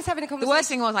do. I was having a conversation... The worst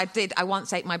thing was I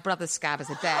once ate my brother's scab as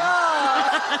a dare.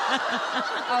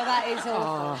 Oh, that is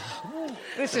awful.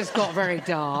 This has got very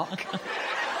dark.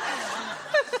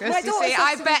 You see,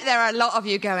 I bet there are a lot of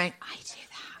you going, I do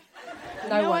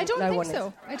that. No, I don't think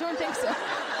so. I don't think so.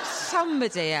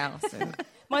 Somebody else.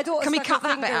 My daughter Can we stuck cut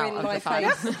her that bit finger out in of my the phone?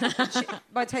 face.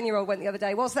 My 10-year-old went the other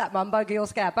day, "What's that, Mum? Bogey or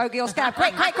scab? Bogey or scab?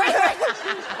 Quick, quick, quick!"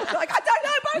 Like, I don't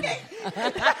know, bogey.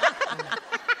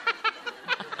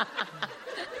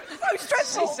 So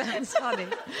stressful. Sounds funny.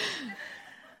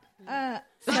 I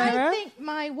think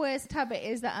my worst habit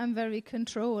is that I'm very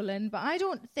controlling, but I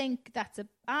don't think that's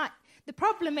the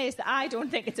problem is that I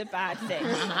don't think it's a bad thing.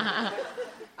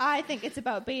 I think it's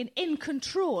about being in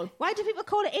control. Why do people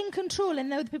call it in control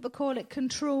and other people call it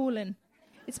controlling?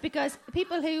 It's because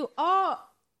people who are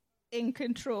in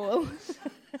control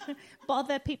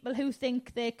bother people who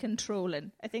think they're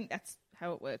controlling. I think that's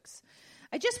how it works.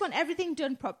 I just want everything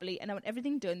done properly, and I want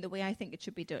everything done the way I think it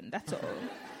should be done. That's all.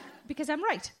 Because I'm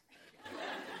right.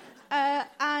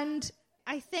 And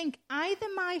I think either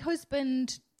my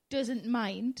husband doesn't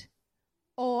mind,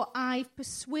 or I've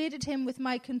persuaded him with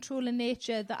my controlling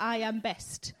nature that I am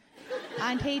best,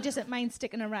 and he doesn't mind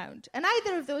sticking around. And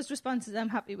either of those responses I'm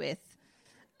happy with.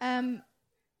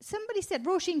 Somebody said,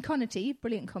 Roisin Connaughty,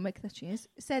 brilliant comic that she is,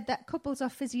 said that couples are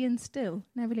fizzy and still.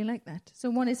 And I really like that. So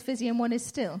one is fizzy and one is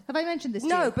still. Have I mentioned this to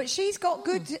you? No, but she's got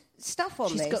good stuff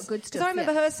on this. She's got good stuff, Because I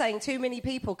remember her saying too many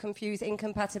people confuse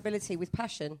incompatibility with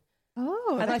passion.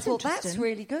 Oh, and I that's thought, that's interesting.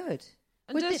 really good.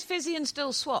 And does fizzy and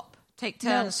still swap? Take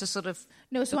turns to sort of...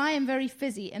 No, so I am very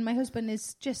fizzy, and my husband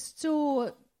is just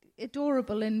so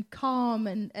adorable and calm,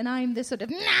 and I'm the sort of,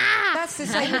 nah! That's the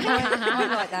same.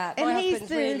 I'm like that. And My he's husband's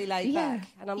the- really laid yeah. back.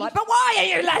 And I'm like, but why are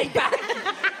you laid back?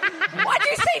 Why do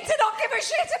you seem to not give a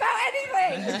shit about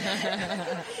anything?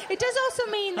 It does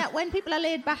also mean that when people are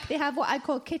laid back, they have what I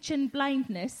call kitchen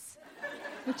blindness,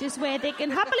 which is where they can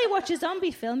happily watch a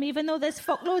zombie film even though there's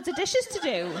fuckloads of dishes to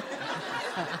do.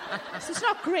 So it's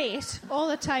not great all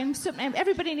the time. Sometimes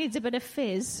everybody needs a bit of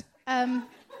fizz.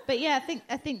 But yeah,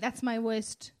 I think that's my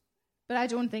worst. But I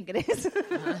don't think it is.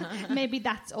 Maybe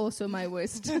that's also my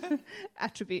worst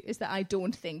attribute, is that I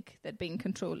don't think that being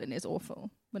controlling is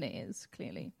awful, when it is,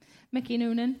 clearly. Mickey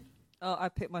Noonan? Oh, I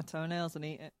pick my toenails and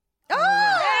eat it. Oh!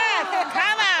 Yeah,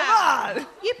 come on!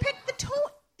 You pick the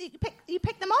you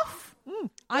pick them off?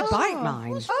 I bite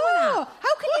mine. Oh,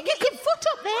 how can you get your foot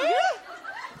up there?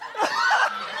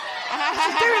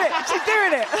 She's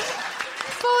doing it.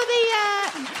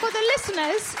 For the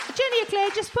listeners, Jenny Eclair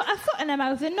just put her foot in her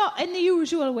mouth and not in the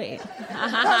usual way.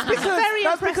 That's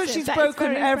because she's That is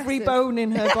broken very every impressive. bone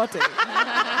in her body.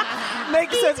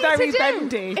 Makes her Easy very to do.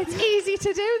 bendy. It's easy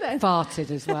to do then.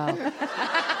 Farted as well.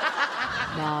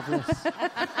 Marvellous.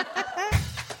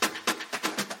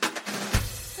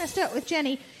 Let's start with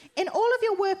Jenny. In all of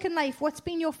your work and life, what's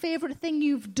been your favourite thing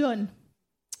you've done?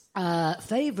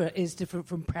 Favourite is different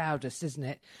from proudest, isn't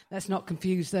it? Let's not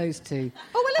confuse those two.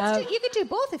 Oh, well, you could do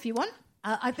both if you want.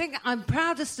 I think I'm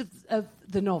proudest of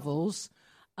the novels,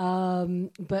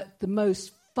 but the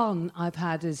most fun I've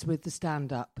had is with the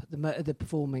stand-up, the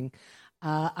performing.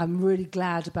 I'm really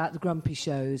glad about the Grumpy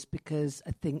shows because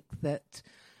I think that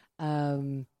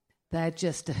they're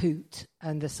just a hoot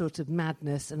and a sort of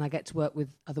madness, and I get to work with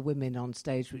other women on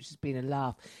stage, which has been a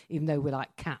laugh, even though we're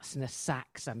like cats in a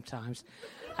sack sometimes.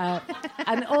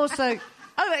 And also...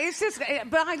 Oh, it's just,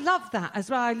 but I love that as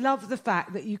well. I love the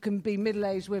fact that you can be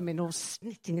middle-aged women all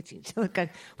snitting at each other going,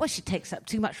 well, she takes up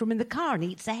too much room in the car and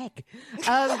eats egg.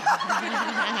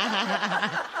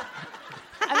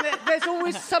 And there's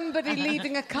always somebody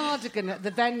leaving a cardigan at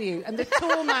the venue, and the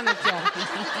tour manager...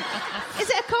 Is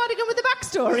it a cardigan with a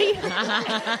backstory?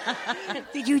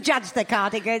 Did you judge the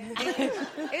cardigan?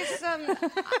 It's,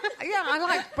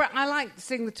 I like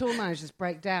seeing the tour managers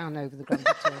break down over the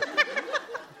Grumpy tour.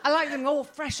 I like them all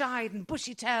fresh-eyed and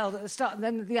bushy-tailed at the start, and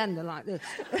then at the end they're like this.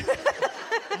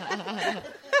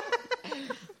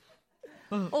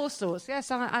 All sorts.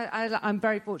 Yes, I'm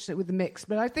very fortunate with the mix,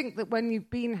 but I think that when you've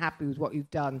been happy with what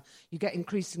you've done, you get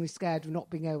increasingly scared of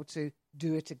not being able to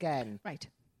do it again. Right.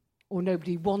 Or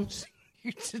nobody wants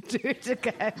you to do it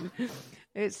again.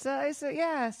 So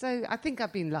I think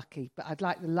I've been lucky, but I'd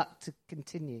like the luck to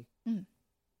continue.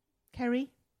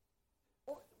 Kerry?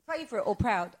 Favourite or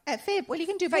proud? Well, you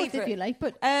can do both if you like,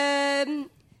 but...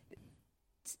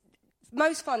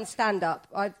 Most fun stand-up.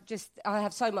 I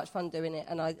have so much fun doing it,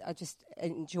 and I just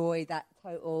enjoy that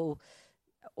total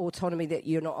autonomy that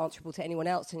you're not answerable to anyone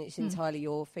else, and it's entirely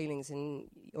your feelings and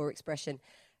your expression.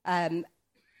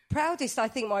 Proudest, I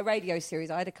think, my radio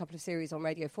series. I had a couple of series on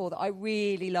Radio 4 that I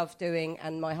really loved doing,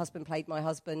 and my husband played my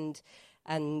husband,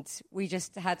 and we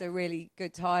just had a really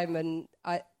good time, and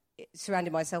I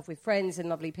surrounded myself with friends and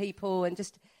lovely people, and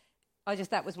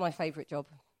that was my favourite job.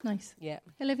 Nice. Yeah.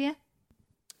 Olivia?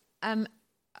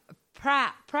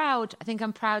 Proud. I think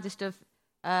I'm proudest of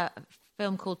a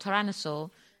film called Tyrannosaur.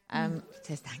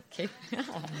 Says thank you.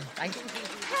 Thank you.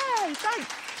 Yay,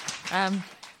 thanks.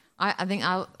 I think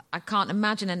I can't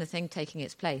imagine anything taking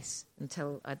its place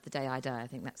until the day I die. I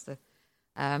think that's the...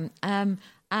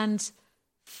 and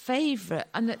favourite,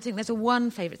 I don't think there's a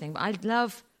one favourite thing, but I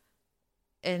love,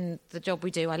 in the job we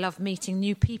do, I love meeting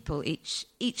new people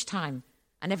each time.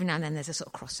 And every now and then there's a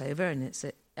sort of crossover, and it's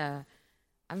I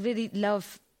really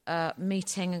love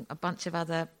meeting a bunch of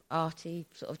other arty,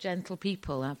 sort of gentle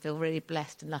people. And I feel really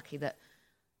blessed and lucky that,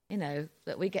 you know,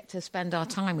 that we get to spend our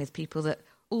time with people that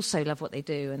also love what they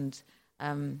do. And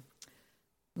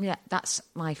yeah, that's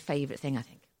my favourite thing, I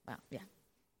think. Well, yeah.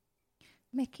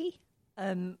 Mickey?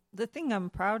 The thing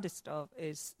I'm proudest of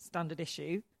is Standard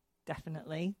Issue,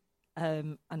 definitely.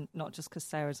 And not just because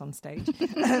Sarah's on stage.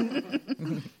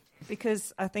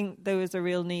 Because I think there was a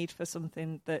real need for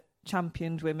something that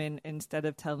championed women instead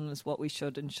of telling us what we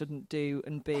should and shouldn't do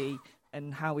and be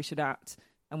and how we should act.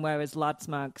 And whereas Lads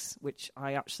Mags, which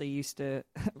I actually used to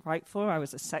write for, I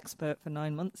was a sexpert for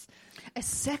 9 months. A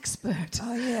sexpert?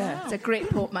 Oh, yeah. Wow. It's a great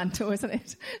portmanteau, isn't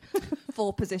it?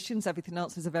 4 positions, everything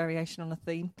else is a variation on a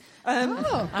theme.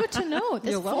 Good to know.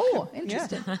 There's 4.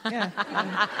 Interesting. Yeah.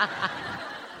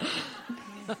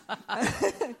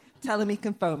 Tell him he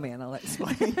can phone me and I'll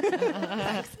explain.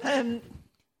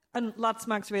 And Lads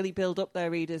Mags really build up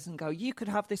their readers and go, you could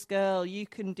have this girl, you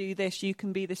can do this, you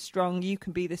can be this strong, you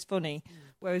can be this funny.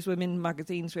 Whereas women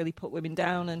magazines really put women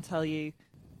down and tell you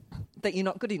that you're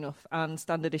not good enough. And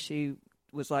Standard Issue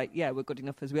was like, yeah, we're good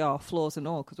enough as we are, flaws and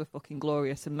all, because we're fucking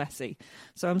glorious and messy.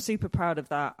 So I'm super proud of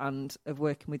that and of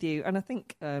working with you. And I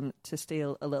think, to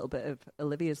steal a little bit of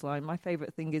Olivia's line, my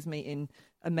favourite thing is meeting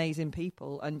amazing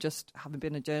people. And just having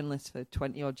been a journalist for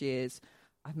 20-odd years,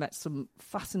 I've met some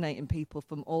fascinating people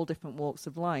from all different walks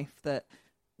of life that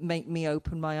make me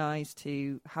open my eyes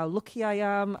to how lucky I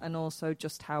am and also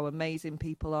just how amazing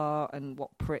people are and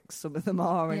what pricks some of them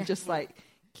are and just like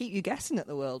keep you guessing at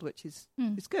the world, which is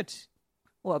good.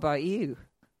 What about you?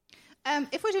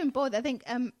 If we're doing both, I think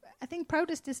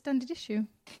proudest is Standard Issue.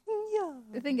 Yeah.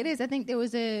 I think it is. I think there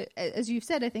was as you've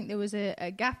said, I think there was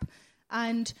a gap.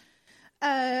 And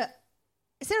Sarah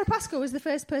Pascoe was the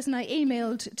first person I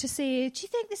emailed to say, do you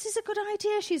think this is a good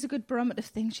idea? She's a good barometer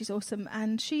thing. She's awesome.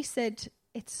 And she said,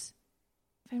 if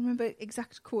I remember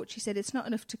exact quote, she said, it's not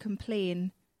enough to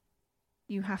complain.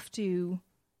 You have to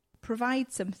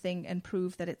provide something and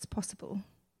prove that it's possible.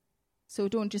 So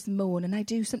don't just moan. And I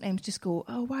do sometimes just go,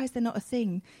 oh, why is there not a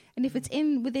thing? And if it's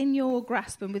within your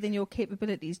grasp and within your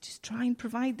capabilities, just try and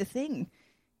provide the thing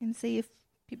and see if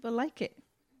people like it.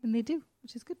 And they do,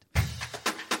 which is good.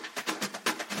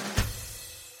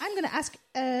 I'm going to ask,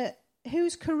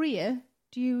 whose career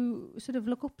do you sort of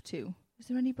look up to? Is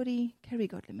there anybody, Kerry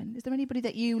Godliman, is there anybody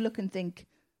that you look and think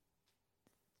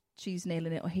she's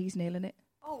nailing it or he's nailing it?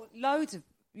 Oh, loads of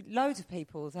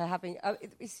people. They're having.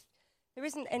 There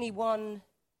isn't any one,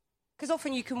 because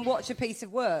often you can watch a piece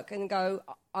of work and go,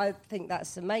 I think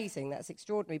that's amazing, that's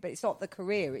extraordinary, but it's not the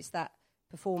career, it's that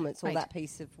performance or that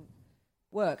piece of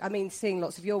work. I mean, seeing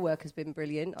lots of your work has been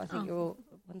brilliant. I think you're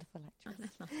a wonderful actress.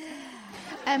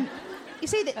 You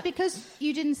see, that because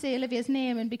you didn't say Olivia's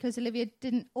name and because Olivia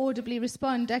didn't audibly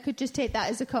respond, I could just take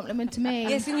that as a compliment to me.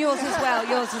 Yes, and yours as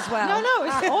well. No,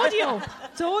 it's audio.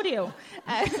 It's audio.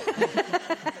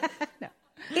 No.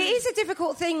 It is a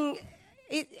difficult thing.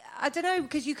 I don't know,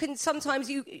 because you can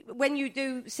sometimes, when you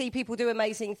do see people do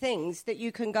amazing things, that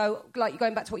you can go, like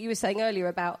going back to what you were saying earlier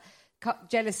about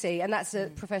jealousy, and that's a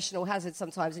professional hazard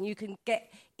sometimes, and you can get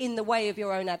in the way of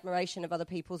your own admiration of other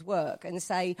people's work and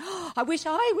say, oh, I wish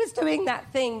I was doing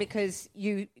that thing, because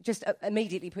you just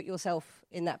immediately put yourself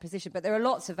in that position. But there are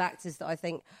lots of actors that I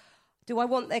think, do I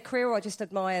want their career or I just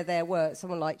admire their work?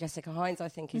 Someone like Jessica Hines I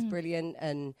think is brilliant,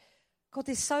 and God,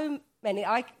 there's so many.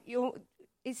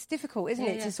 It's difficult, isn't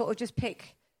it, to sort of just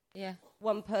pick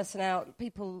one person out.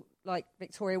 People like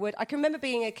Victoria Wood. I can remember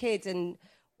being a kid and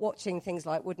watching things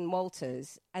like Wood and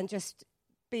Walters and just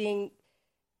being,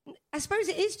 I suppose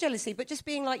it is jealousy, but just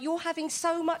being like, you're having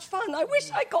so much fun. I wish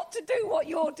I got to do what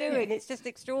you're doing. It's just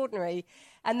extraordinary.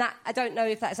 And that, I don't know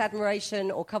if that's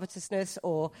admiration or covetousness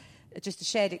or just a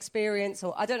shared experience,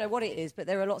 or I don't know what it is, but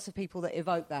there are lots of people that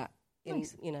evoke that in,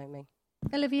 me.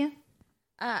 Olivia?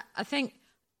 I think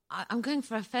I'm going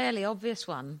for a fairly obvious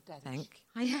one, I think.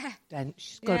 Oh, yeah. Dench.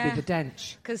 It's got to be the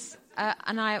Dench. Because,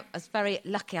 and I was very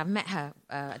lucky. I met her.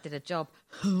 I did a job.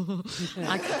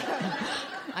 I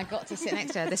got to sit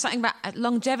next to her. There's something about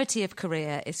longevity of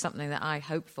career is something that I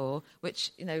hope for,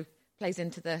 which, plays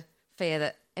into the fear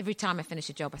that every time I finish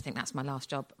a job, I think that's my last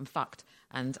job. I'm fucked.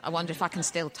 And I wonder if I can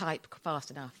still type fast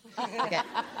enough.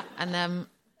 And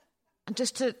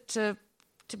just to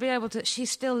be able to... She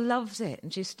still loves it,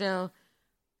 and she's still...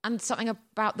 and something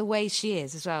about the way she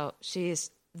is as well. She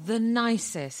is the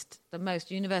nicest, the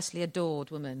most universally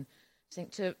adored woman. I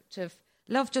think to have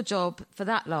loved your job for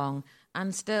that long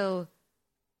and still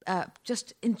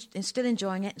still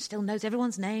enjoying it and still knows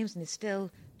everyone's names and is still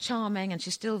charming and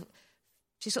she sort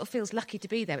of feels lucky to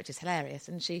be there, which is hilarious.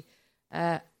 And she's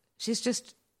an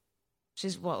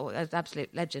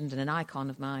absolute legend and an icon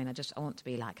of mine. I want to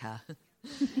be like her.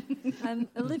 And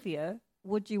Olivia,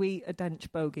 would you eat a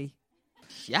dench bogey?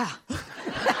 Yeah.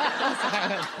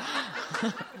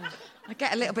 I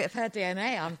get a little bit of her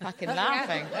DNA. I'm fucking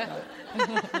laughing.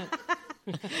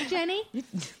 Jenny?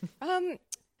 I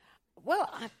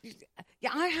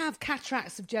have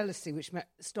cataracts of jealousy, which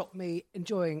stop me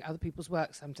enjoying other people's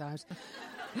work sometimes.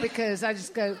 Because I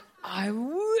just go, I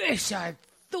wish I'd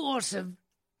thought of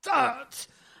that.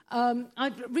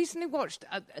 I recently watched,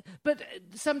 but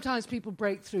sometimes people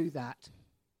break through that.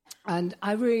 And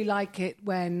I really like it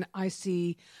when I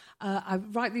see... I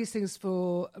write these things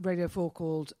for Radio 4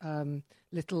 called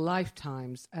Little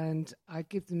Lifetimes, and I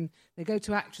give them... They go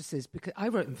to actresses, because I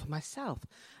wrote them for myself.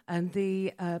 And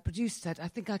the producer said, I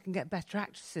think I can get better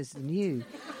actresses than you.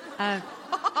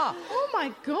 Oh,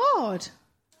 my God.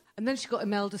 And then she got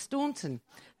Imelda Staunton.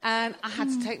 And I had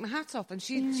to take my hat off. And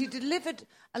she delivered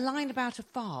a line about a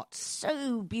fart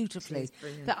so beautifully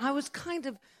that I was kind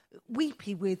of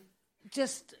weepy with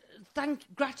just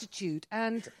gratitude.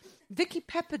 And Vicky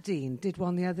Pepperdine did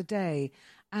one the other day.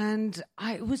 And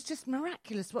it was just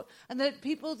miraculous. And there are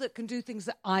people that can do things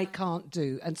that I can't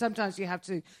do. And sometimes you have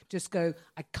to just go,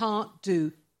 I can't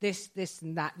do this,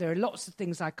 and that. There are lots of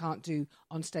things I can't do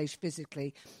on stage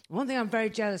physically. One thing I'm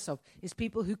very jealous of is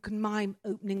people who can mime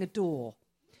opening a door.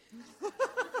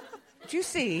 Do you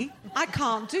see? I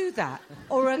can't do that.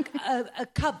 Or a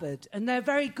cupboard. And they're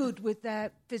very good with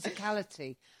their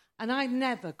physicality. And I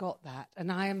never got that.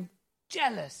 And I am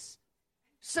jealous.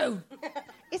 So...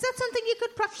 Is that something you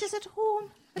could practice at home?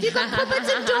 Have you got cupboards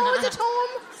and doors at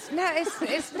home? No,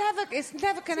 it's never going to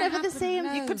happen. Never the same.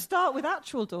 No. You could start with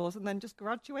actual doors and then just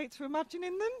graduate to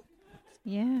imagining them.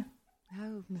 Yeah.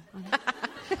 No.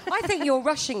 I think you're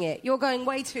rushing it. You're going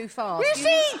way too fast. You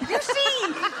see?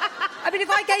 I mean, if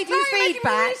I gave you feedback,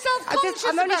 really self-conscious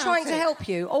I'm only about trying to it. help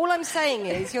you. All I'm saying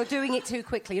is you're doing it too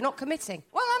quickly. You're not committing.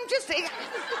 Well, I'm just...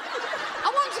 I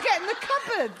want to get in the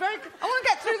cupboard. I want to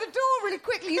get through the door really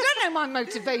quickly. You don't know my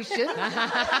motivation.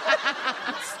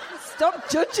 Stop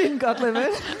judging,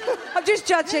 Godliman. I'm just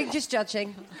judging.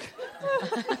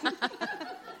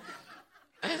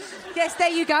 Yes, there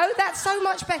you go. That's so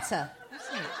much better.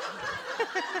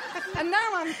 And now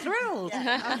I'm thrilled.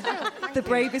 The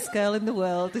bravest girl in the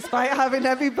world, despite having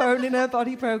every bone in her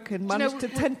body broken, managed to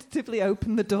tentatively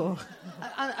open the door.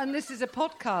 And this is a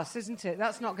podcast, isn't it?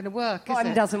 That's not going to work, is Mine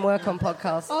it? doesn't work on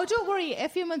podcasts. Oh, don't worry. A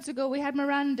few months ago, we had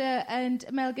Miranda and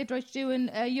Mel Gidroich doing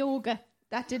yoga.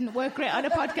 That didn't work great on a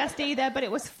podcast either, but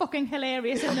it was fucking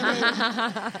hilarious in the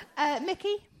room.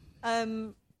 Mickey?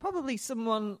 Probably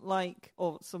someone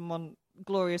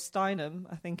Gloria Steinem,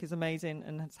 I think, is amazing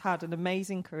and has had an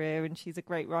amazing career, and she's a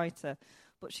great writer.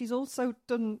 But she's also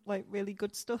done really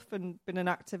good stuff and been an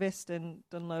activist and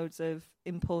done loads of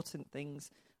important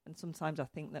things. And sometimes I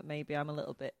think that maybe I'm a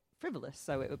little bit frivolous,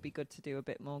 so it would be good to do a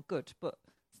bit more good. But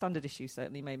Standard Issue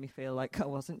certainly made me feel like I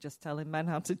wasn't just telling men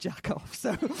how to jack off.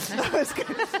 So that was good.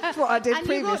 That's what I did and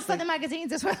previously. And you wrote for the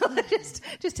magazines as well,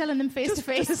 just telling them face to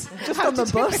face. Just on the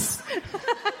bus.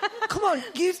 Come on,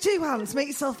 use two hands, make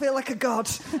yourself feel like a god.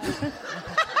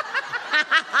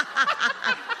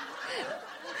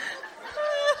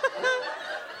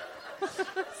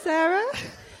 Sarah?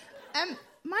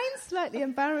 Mine's slightly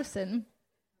embarrassing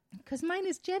because mine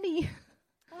is Jenny.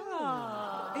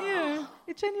 Oh. Yeah,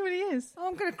 it genuinely is. Oh,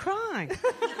 I'm going to cry.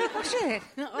 Oh, shit.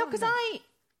 No, because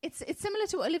it's similar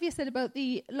to what Olivia said about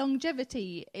the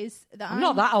longevity. Is that I'm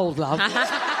not that old, love.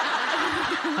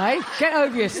 Hey, get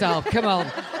over yourself. Come on.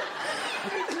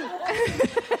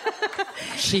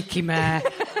 Cheeky mare.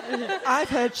 I've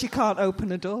heard she can't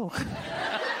open a door.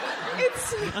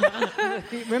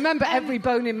 Remember, every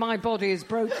bone in my body is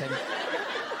broken.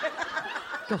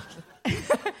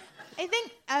 I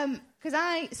think because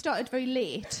I started very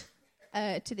late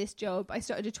to this job. I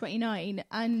started at 29,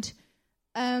 and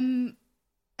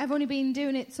I've only been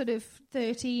doing it sort of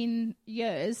 13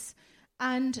 years,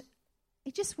 and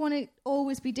I just want to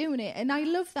always be doing it. And I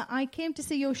love that I came to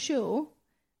see your show,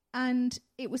 and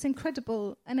it was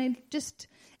incredible. And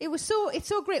it's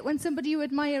so great when somebody you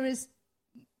admire is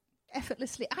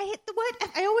effortlessly. I hate the word.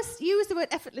 I always use the word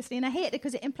effortlessly, and I hate it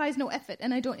because it implies no effort,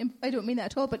 and I don't mean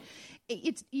that at all. But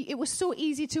it was so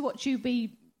easy to watch you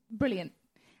be brilliant,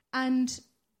 and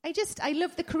I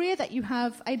love the career that you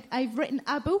have. I've written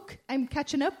a book. I'm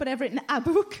catching up, but I've written a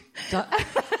book.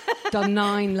 Done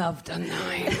 9, love, done 9.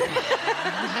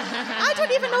 I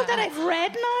don't even know that I've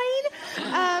read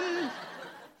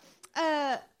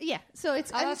 9. So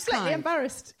I'm slightly kind.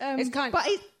 embarrassed. It's kind. But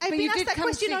I've But been you asked did that come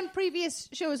question see- on previous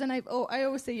shows, and I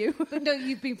always say you. But no,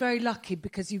 you've been very lucky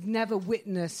because you've never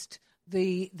witnessed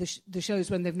the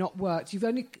shows when they've not worked.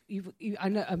 I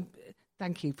know.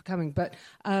 Thank you for coming, but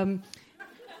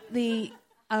the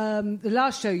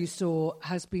last show you saw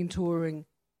has been touring.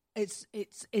 It's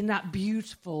in that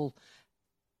beautiful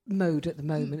mode at the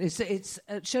moment. It's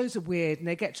shows are weird, and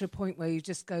they get to a point where you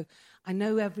just go, I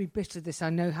know every bit of this. I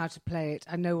know how to play it.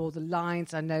 I know all the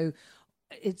lines. I know.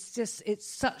 It's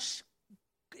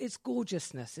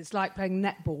gorgeousness. It's like playing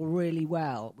netball really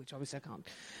well, which obviously I can't.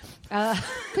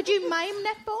 Could you mime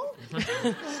netball?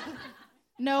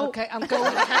 No. Okay, I'm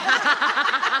going.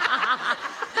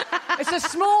 It's a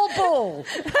small ball.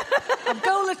 A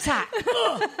goal attack.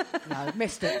 No,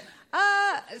 missed it.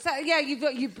 So yeah,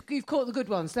 you've caught the good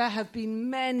ones. There have been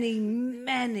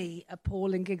many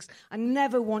appalling gigs I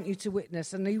never want you to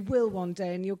witness, and you will one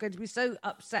day, and you're going to be so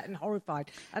upset and horrified.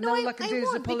 And all I can do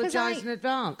is apologise in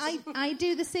advance. I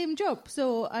do the same job,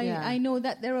 so I know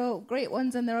that there are great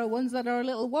ones, and there are ones that are a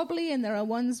little wobbly, and there are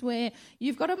ones where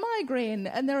you've got a migraine,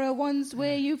 and there are ones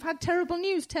where you've had terrible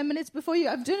news 10 minutes before you.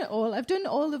 I've done it all. I've done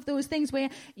all of those things where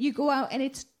you go out and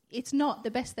it's not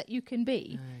the best that you can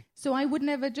be. No. So I would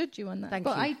never judge you on that. Thank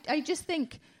you. I just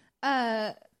think,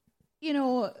 I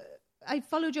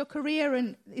followed your career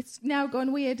and it's now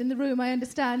gone weird in the room, I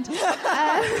understand.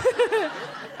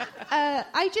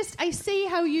 I see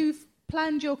how you've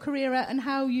planned your career out and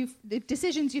how the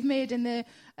decisions you've made and the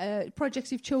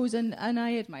projects you've chosen, and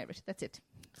I admire it. That's it.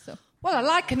 So. Well, I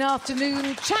like an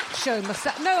afternoon chat show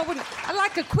myself. No, I wouldn't. I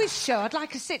like a quiz show. I'd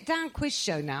like a sit-down quiz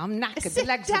show now. I'm knackered. The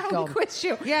legs have gone. Sit-down quiz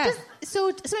show? Yeah.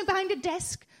 So something behind a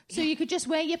desk, so you could just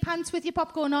wear your pants with your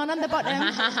popcorn on the bottom.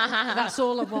 That's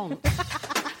all I want.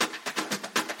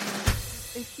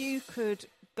 If you could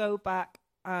go back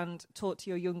and talk to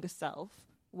your younger self,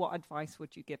 what advice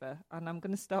would you give her? And I'm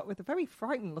going to start with a very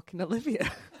frightened-looking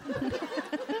Olivia.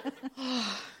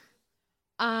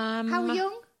 How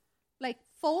young? Like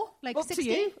 4? Like Up 60? to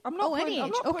you. I'm not any age.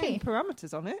 I'm not putting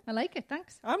parameters on it. I like it,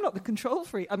 thanks. I'm not the control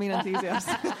freak. I mean, enthusiast.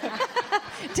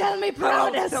 Tell me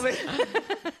parameters.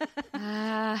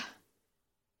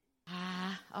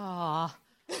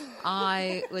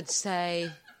 I would say...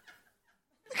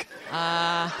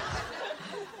 That's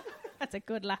a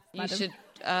good laugh, you madam. should...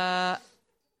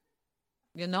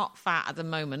 you're not fat at the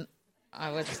moment,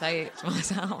 I would say to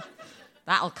myself.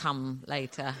 That'll come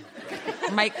later.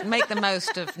 Make the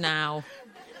most of now.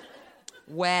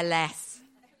 Wear less.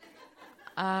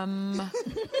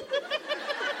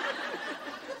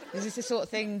 Is this the sort of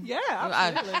thing? Yeah,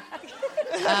 absolutely.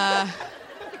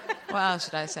 What else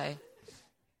should I say?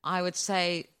 I would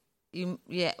say,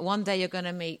 one day you're going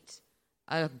to meet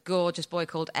a gorgeous boy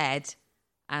called Ed,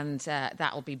 and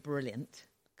that will be brilliant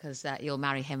because you'll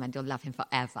marry him and you'll love him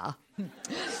forever.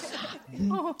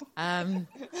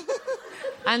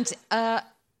 I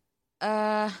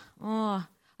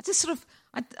just sort of,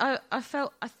 I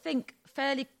felt, I think,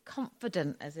 fairly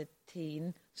confident as a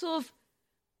teen, sort of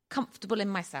comfortable in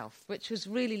myself, which was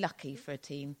really lucky for a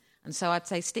teen. And so I'd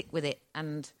say stick with it,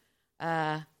 and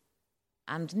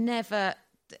never.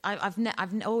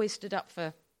 I've always stood up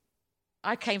for.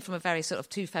 I came from a very sort of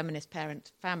two feminist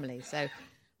parent family, so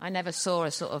I never saw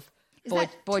a sort of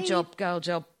boy job, girl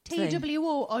job.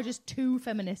 TWO or just too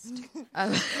feminist?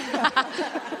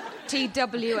 TWO.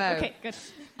 Okay, good.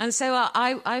 And so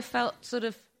I felt sort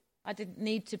of I didn't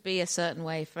need to be a certain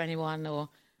way for anyone,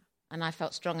 and I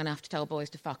felt strong enough to tell boys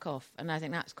to fuck off. And I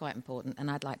think that's quite important.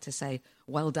 And I'd like to say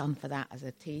well done for that as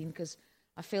a teen, because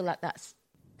I feel like that's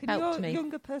helped me. Can your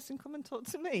younger person come and talk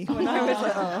to me when I was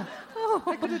like,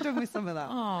 I could have done with some of that.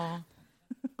 Oh.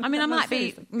 I mean, I might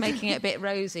be making it a bit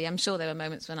rosy. I'm sure there were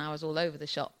moments when I was all over the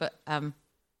shop, but I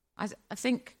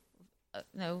think,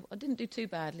 no, I didn't do too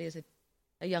badly as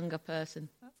a younger person.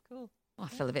 That's cool. Oh, I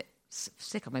feel a bit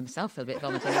sick. I made myself feel a bit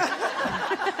vomiting.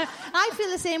 I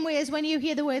feel the same way as when you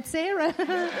hear the word Sarah.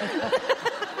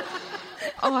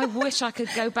 Oh, I wish I could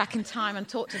go back in time and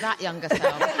talk to that younger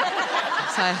self.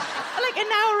 So, like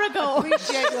an hour ago.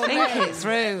 think it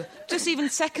through. Just even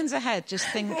seconds ahead. Just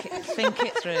think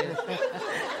it through.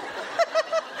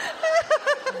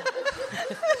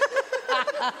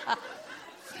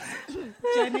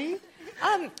 Jenny?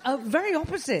 Very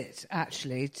opposite,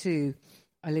 actually, to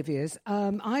Olivia's.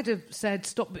 I'd have said,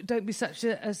 "Stop! Don't be such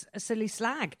a silly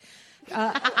slag."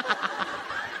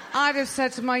 I'd have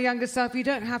said to my younger self, you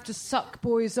don't have to suck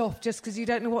boys off just because you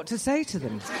don't know what to say to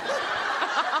them.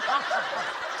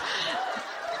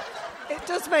 It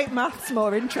does make maths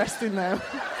more interesting, though.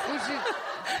 Which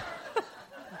it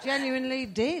genuinely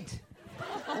did.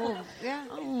 Well, yeah.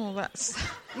 Oh, that's...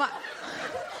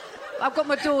 I've got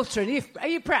my daughter, and are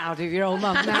you proud of your old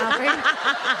mum now,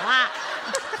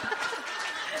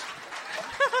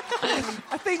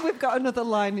 I think we've got another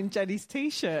line in Jenny's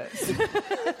T-shirts.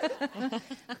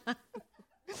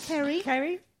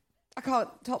 Kerry? I can't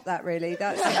top that, really.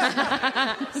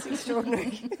 That's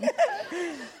extraordinary.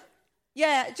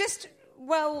 Yeah, just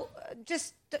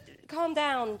calm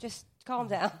down. Just calm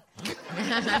down.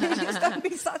 Just don't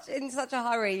be in such a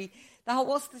hurry. The whole,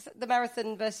 what's the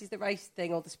marathon versus the race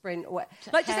thing, or the sprint, or what?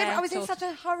 Like, I was in such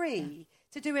a hurry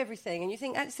to do everything, and you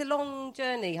think it's a long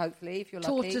journey. Hopefully, if you're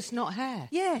lucky. Tortoise, not hare.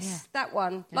 Yes, that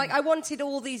one. Yeah. Like, I wanted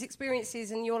all these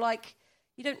experiences, and you're like,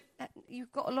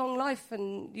 you've got a long life,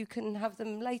 and you can have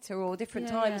them later or different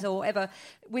times or whatever.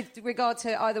 With regard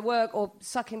to either work or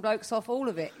sucking blokes off, all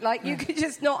of it. Like, you could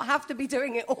just not have to be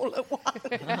doing it all at once.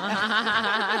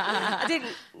 I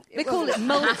didn't. They call it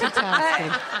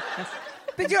multitasking.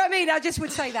 But do you know what I mean? I just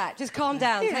would say that. Just calm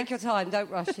down. Take your time. Don't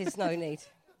rush. There's no need.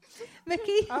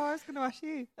 Mickey? Oh, I was going to ask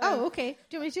you. Okay.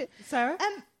 Do you want me to... Sarah?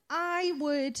 I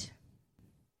would...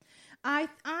 I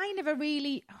never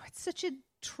really... Oh, it's such a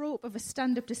trope of a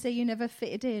stand-up to say you never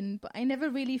fitted in, but I never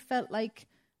really felt like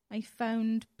I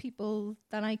found people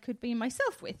that I could be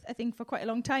myself with, I think, for quite a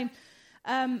long time.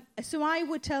 So I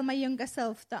would tell my younger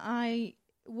self that I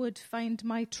would find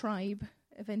my tribe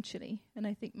eventually, and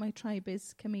I think my tribe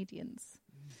is comedians.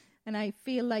 And I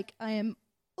feel like I am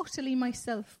utterly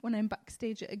myself when I'm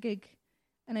backstage at a gig,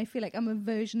 and I feel like I'm a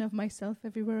version of myself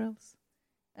everywhere else.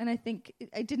 And I think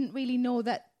I didn't really know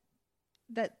that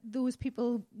those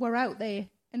people were out there,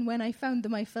 and when I found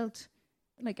them, I felt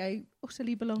like I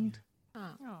utterly belonged.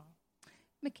 Oh.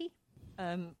 Mickey?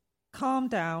 Calm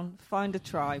down, find a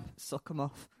tribe, suck them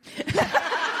off.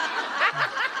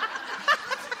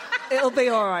 It'll be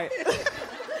all right.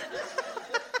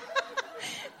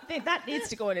 That needs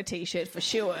to go on a T-shirt for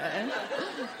sure.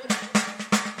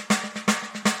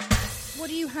 What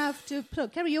do you have to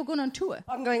plug? Kerry, you're going on tour.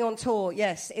 I'm going on tour,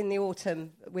 yes, in the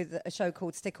autumn with a show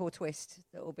called Stick or Twist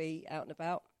that will be out and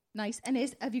about. Nice. And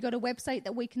have you got a website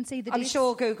that we can see the I'm dates?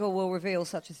 sure Google will reveal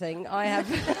such a thing. I have...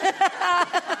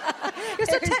 You're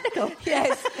so technical.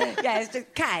 Yes,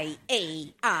 just Kerry.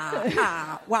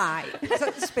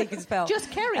 So speak and spell. Just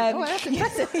Kerry. That's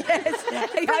impressive. Yes,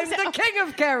 I'm the king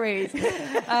of Kerrys.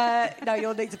 No,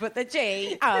 you'll need to put the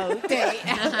G-O-D.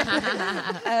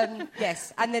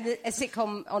 Yes, and then a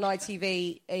sitcom on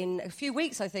ITV in a few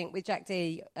weeks, I think, with Jack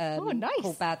D. Nice.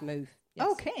 Called Bad Move. Yes.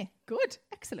 Okay, good.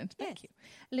 Excellent. Thank you.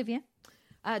 Olivia?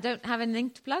 Don't have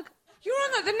anything to plug. You're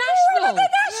on at the National.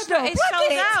 Yeah, it's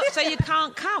sold out, so you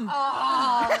can't come.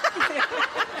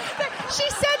 She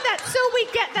said that so we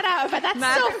get that out of her. That's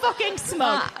so fucking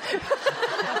smug.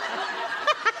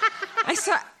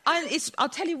 I'll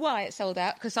tell you why it's sold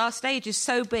out, because our stage is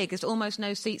so big, there's almost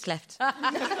no seats left.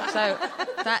 So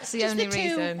that's the only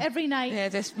reason. Every night. Yeah,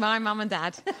 just my mum and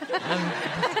dad.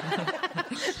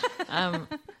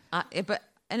 But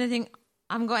anything,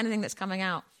 I haven't got anything that's coming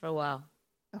out for a while.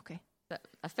 Okay. But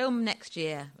a film next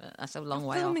year, but that's a long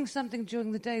way off. Filming something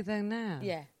during the day, though, now?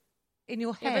 Yeah. In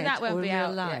your Yeah, head but that won't or be in real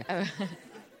out. life? Yeah.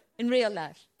 In real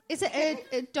life. Is it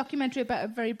a documentary about a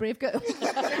very brave girl?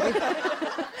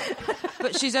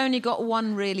 But she's only got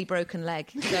one really broken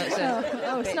leg.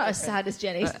 So it's not as sad as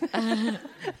Jenny's.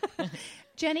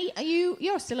 Jenny,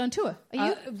 you're still on tour, are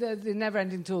you? The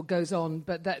Never-Ending Tour goes on,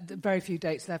 but very few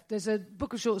dates left. There's a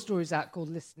book of short stories out called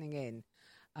Listening In,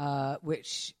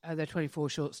 which they're 24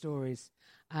 short stories,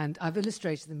 and I've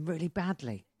illustrated them really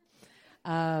badly,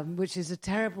 which is a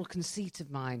terrible conceit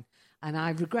of mine, and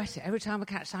I regret it. Every time I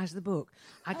catch sight of the book,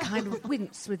 I kind of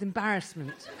wince with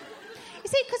embarrassment. You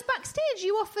see, because backstage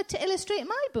you offered to illustrate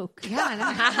my book. Yeah, I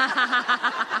know.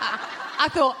 I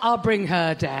thought, I'll bring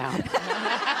her down.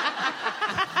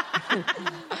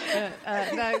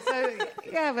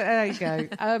 But there you go.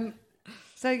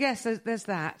 So yes, there's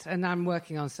that, and I'm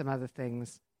working on some other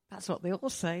things. That's what they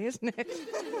all say, isn't it?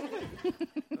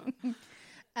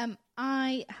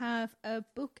 I have a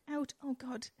book out, oh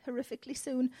God, horrifically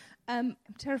soon. I'm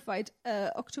terrified.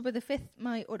 October the 5th,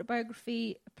 my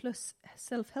autobiography plus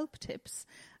self-help tips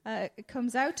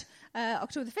comes out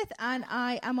October the 5th, and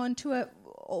I am on tour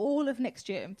all of next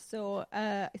year. So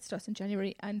it starts in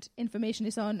January, and information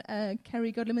is on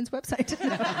Kerry Godliman's website.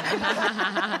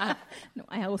 No,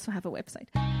 I also have a website.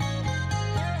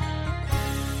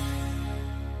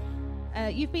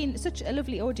 You've been such a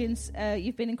lovely audience.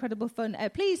 You've been incredible fun.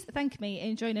 Please thank me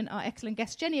in joining our excellent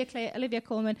guests, Jenny Eclair, Olivia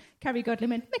Colman, Carrie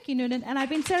Godliman, Mickey Noonan, and I've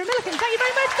been Sarah Millican. Thank you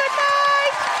very much. Good night!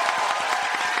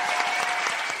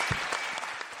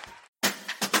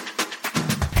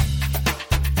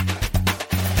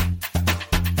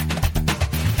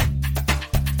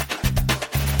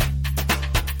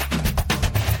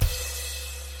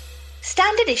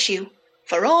 Standard issue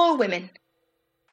for all women.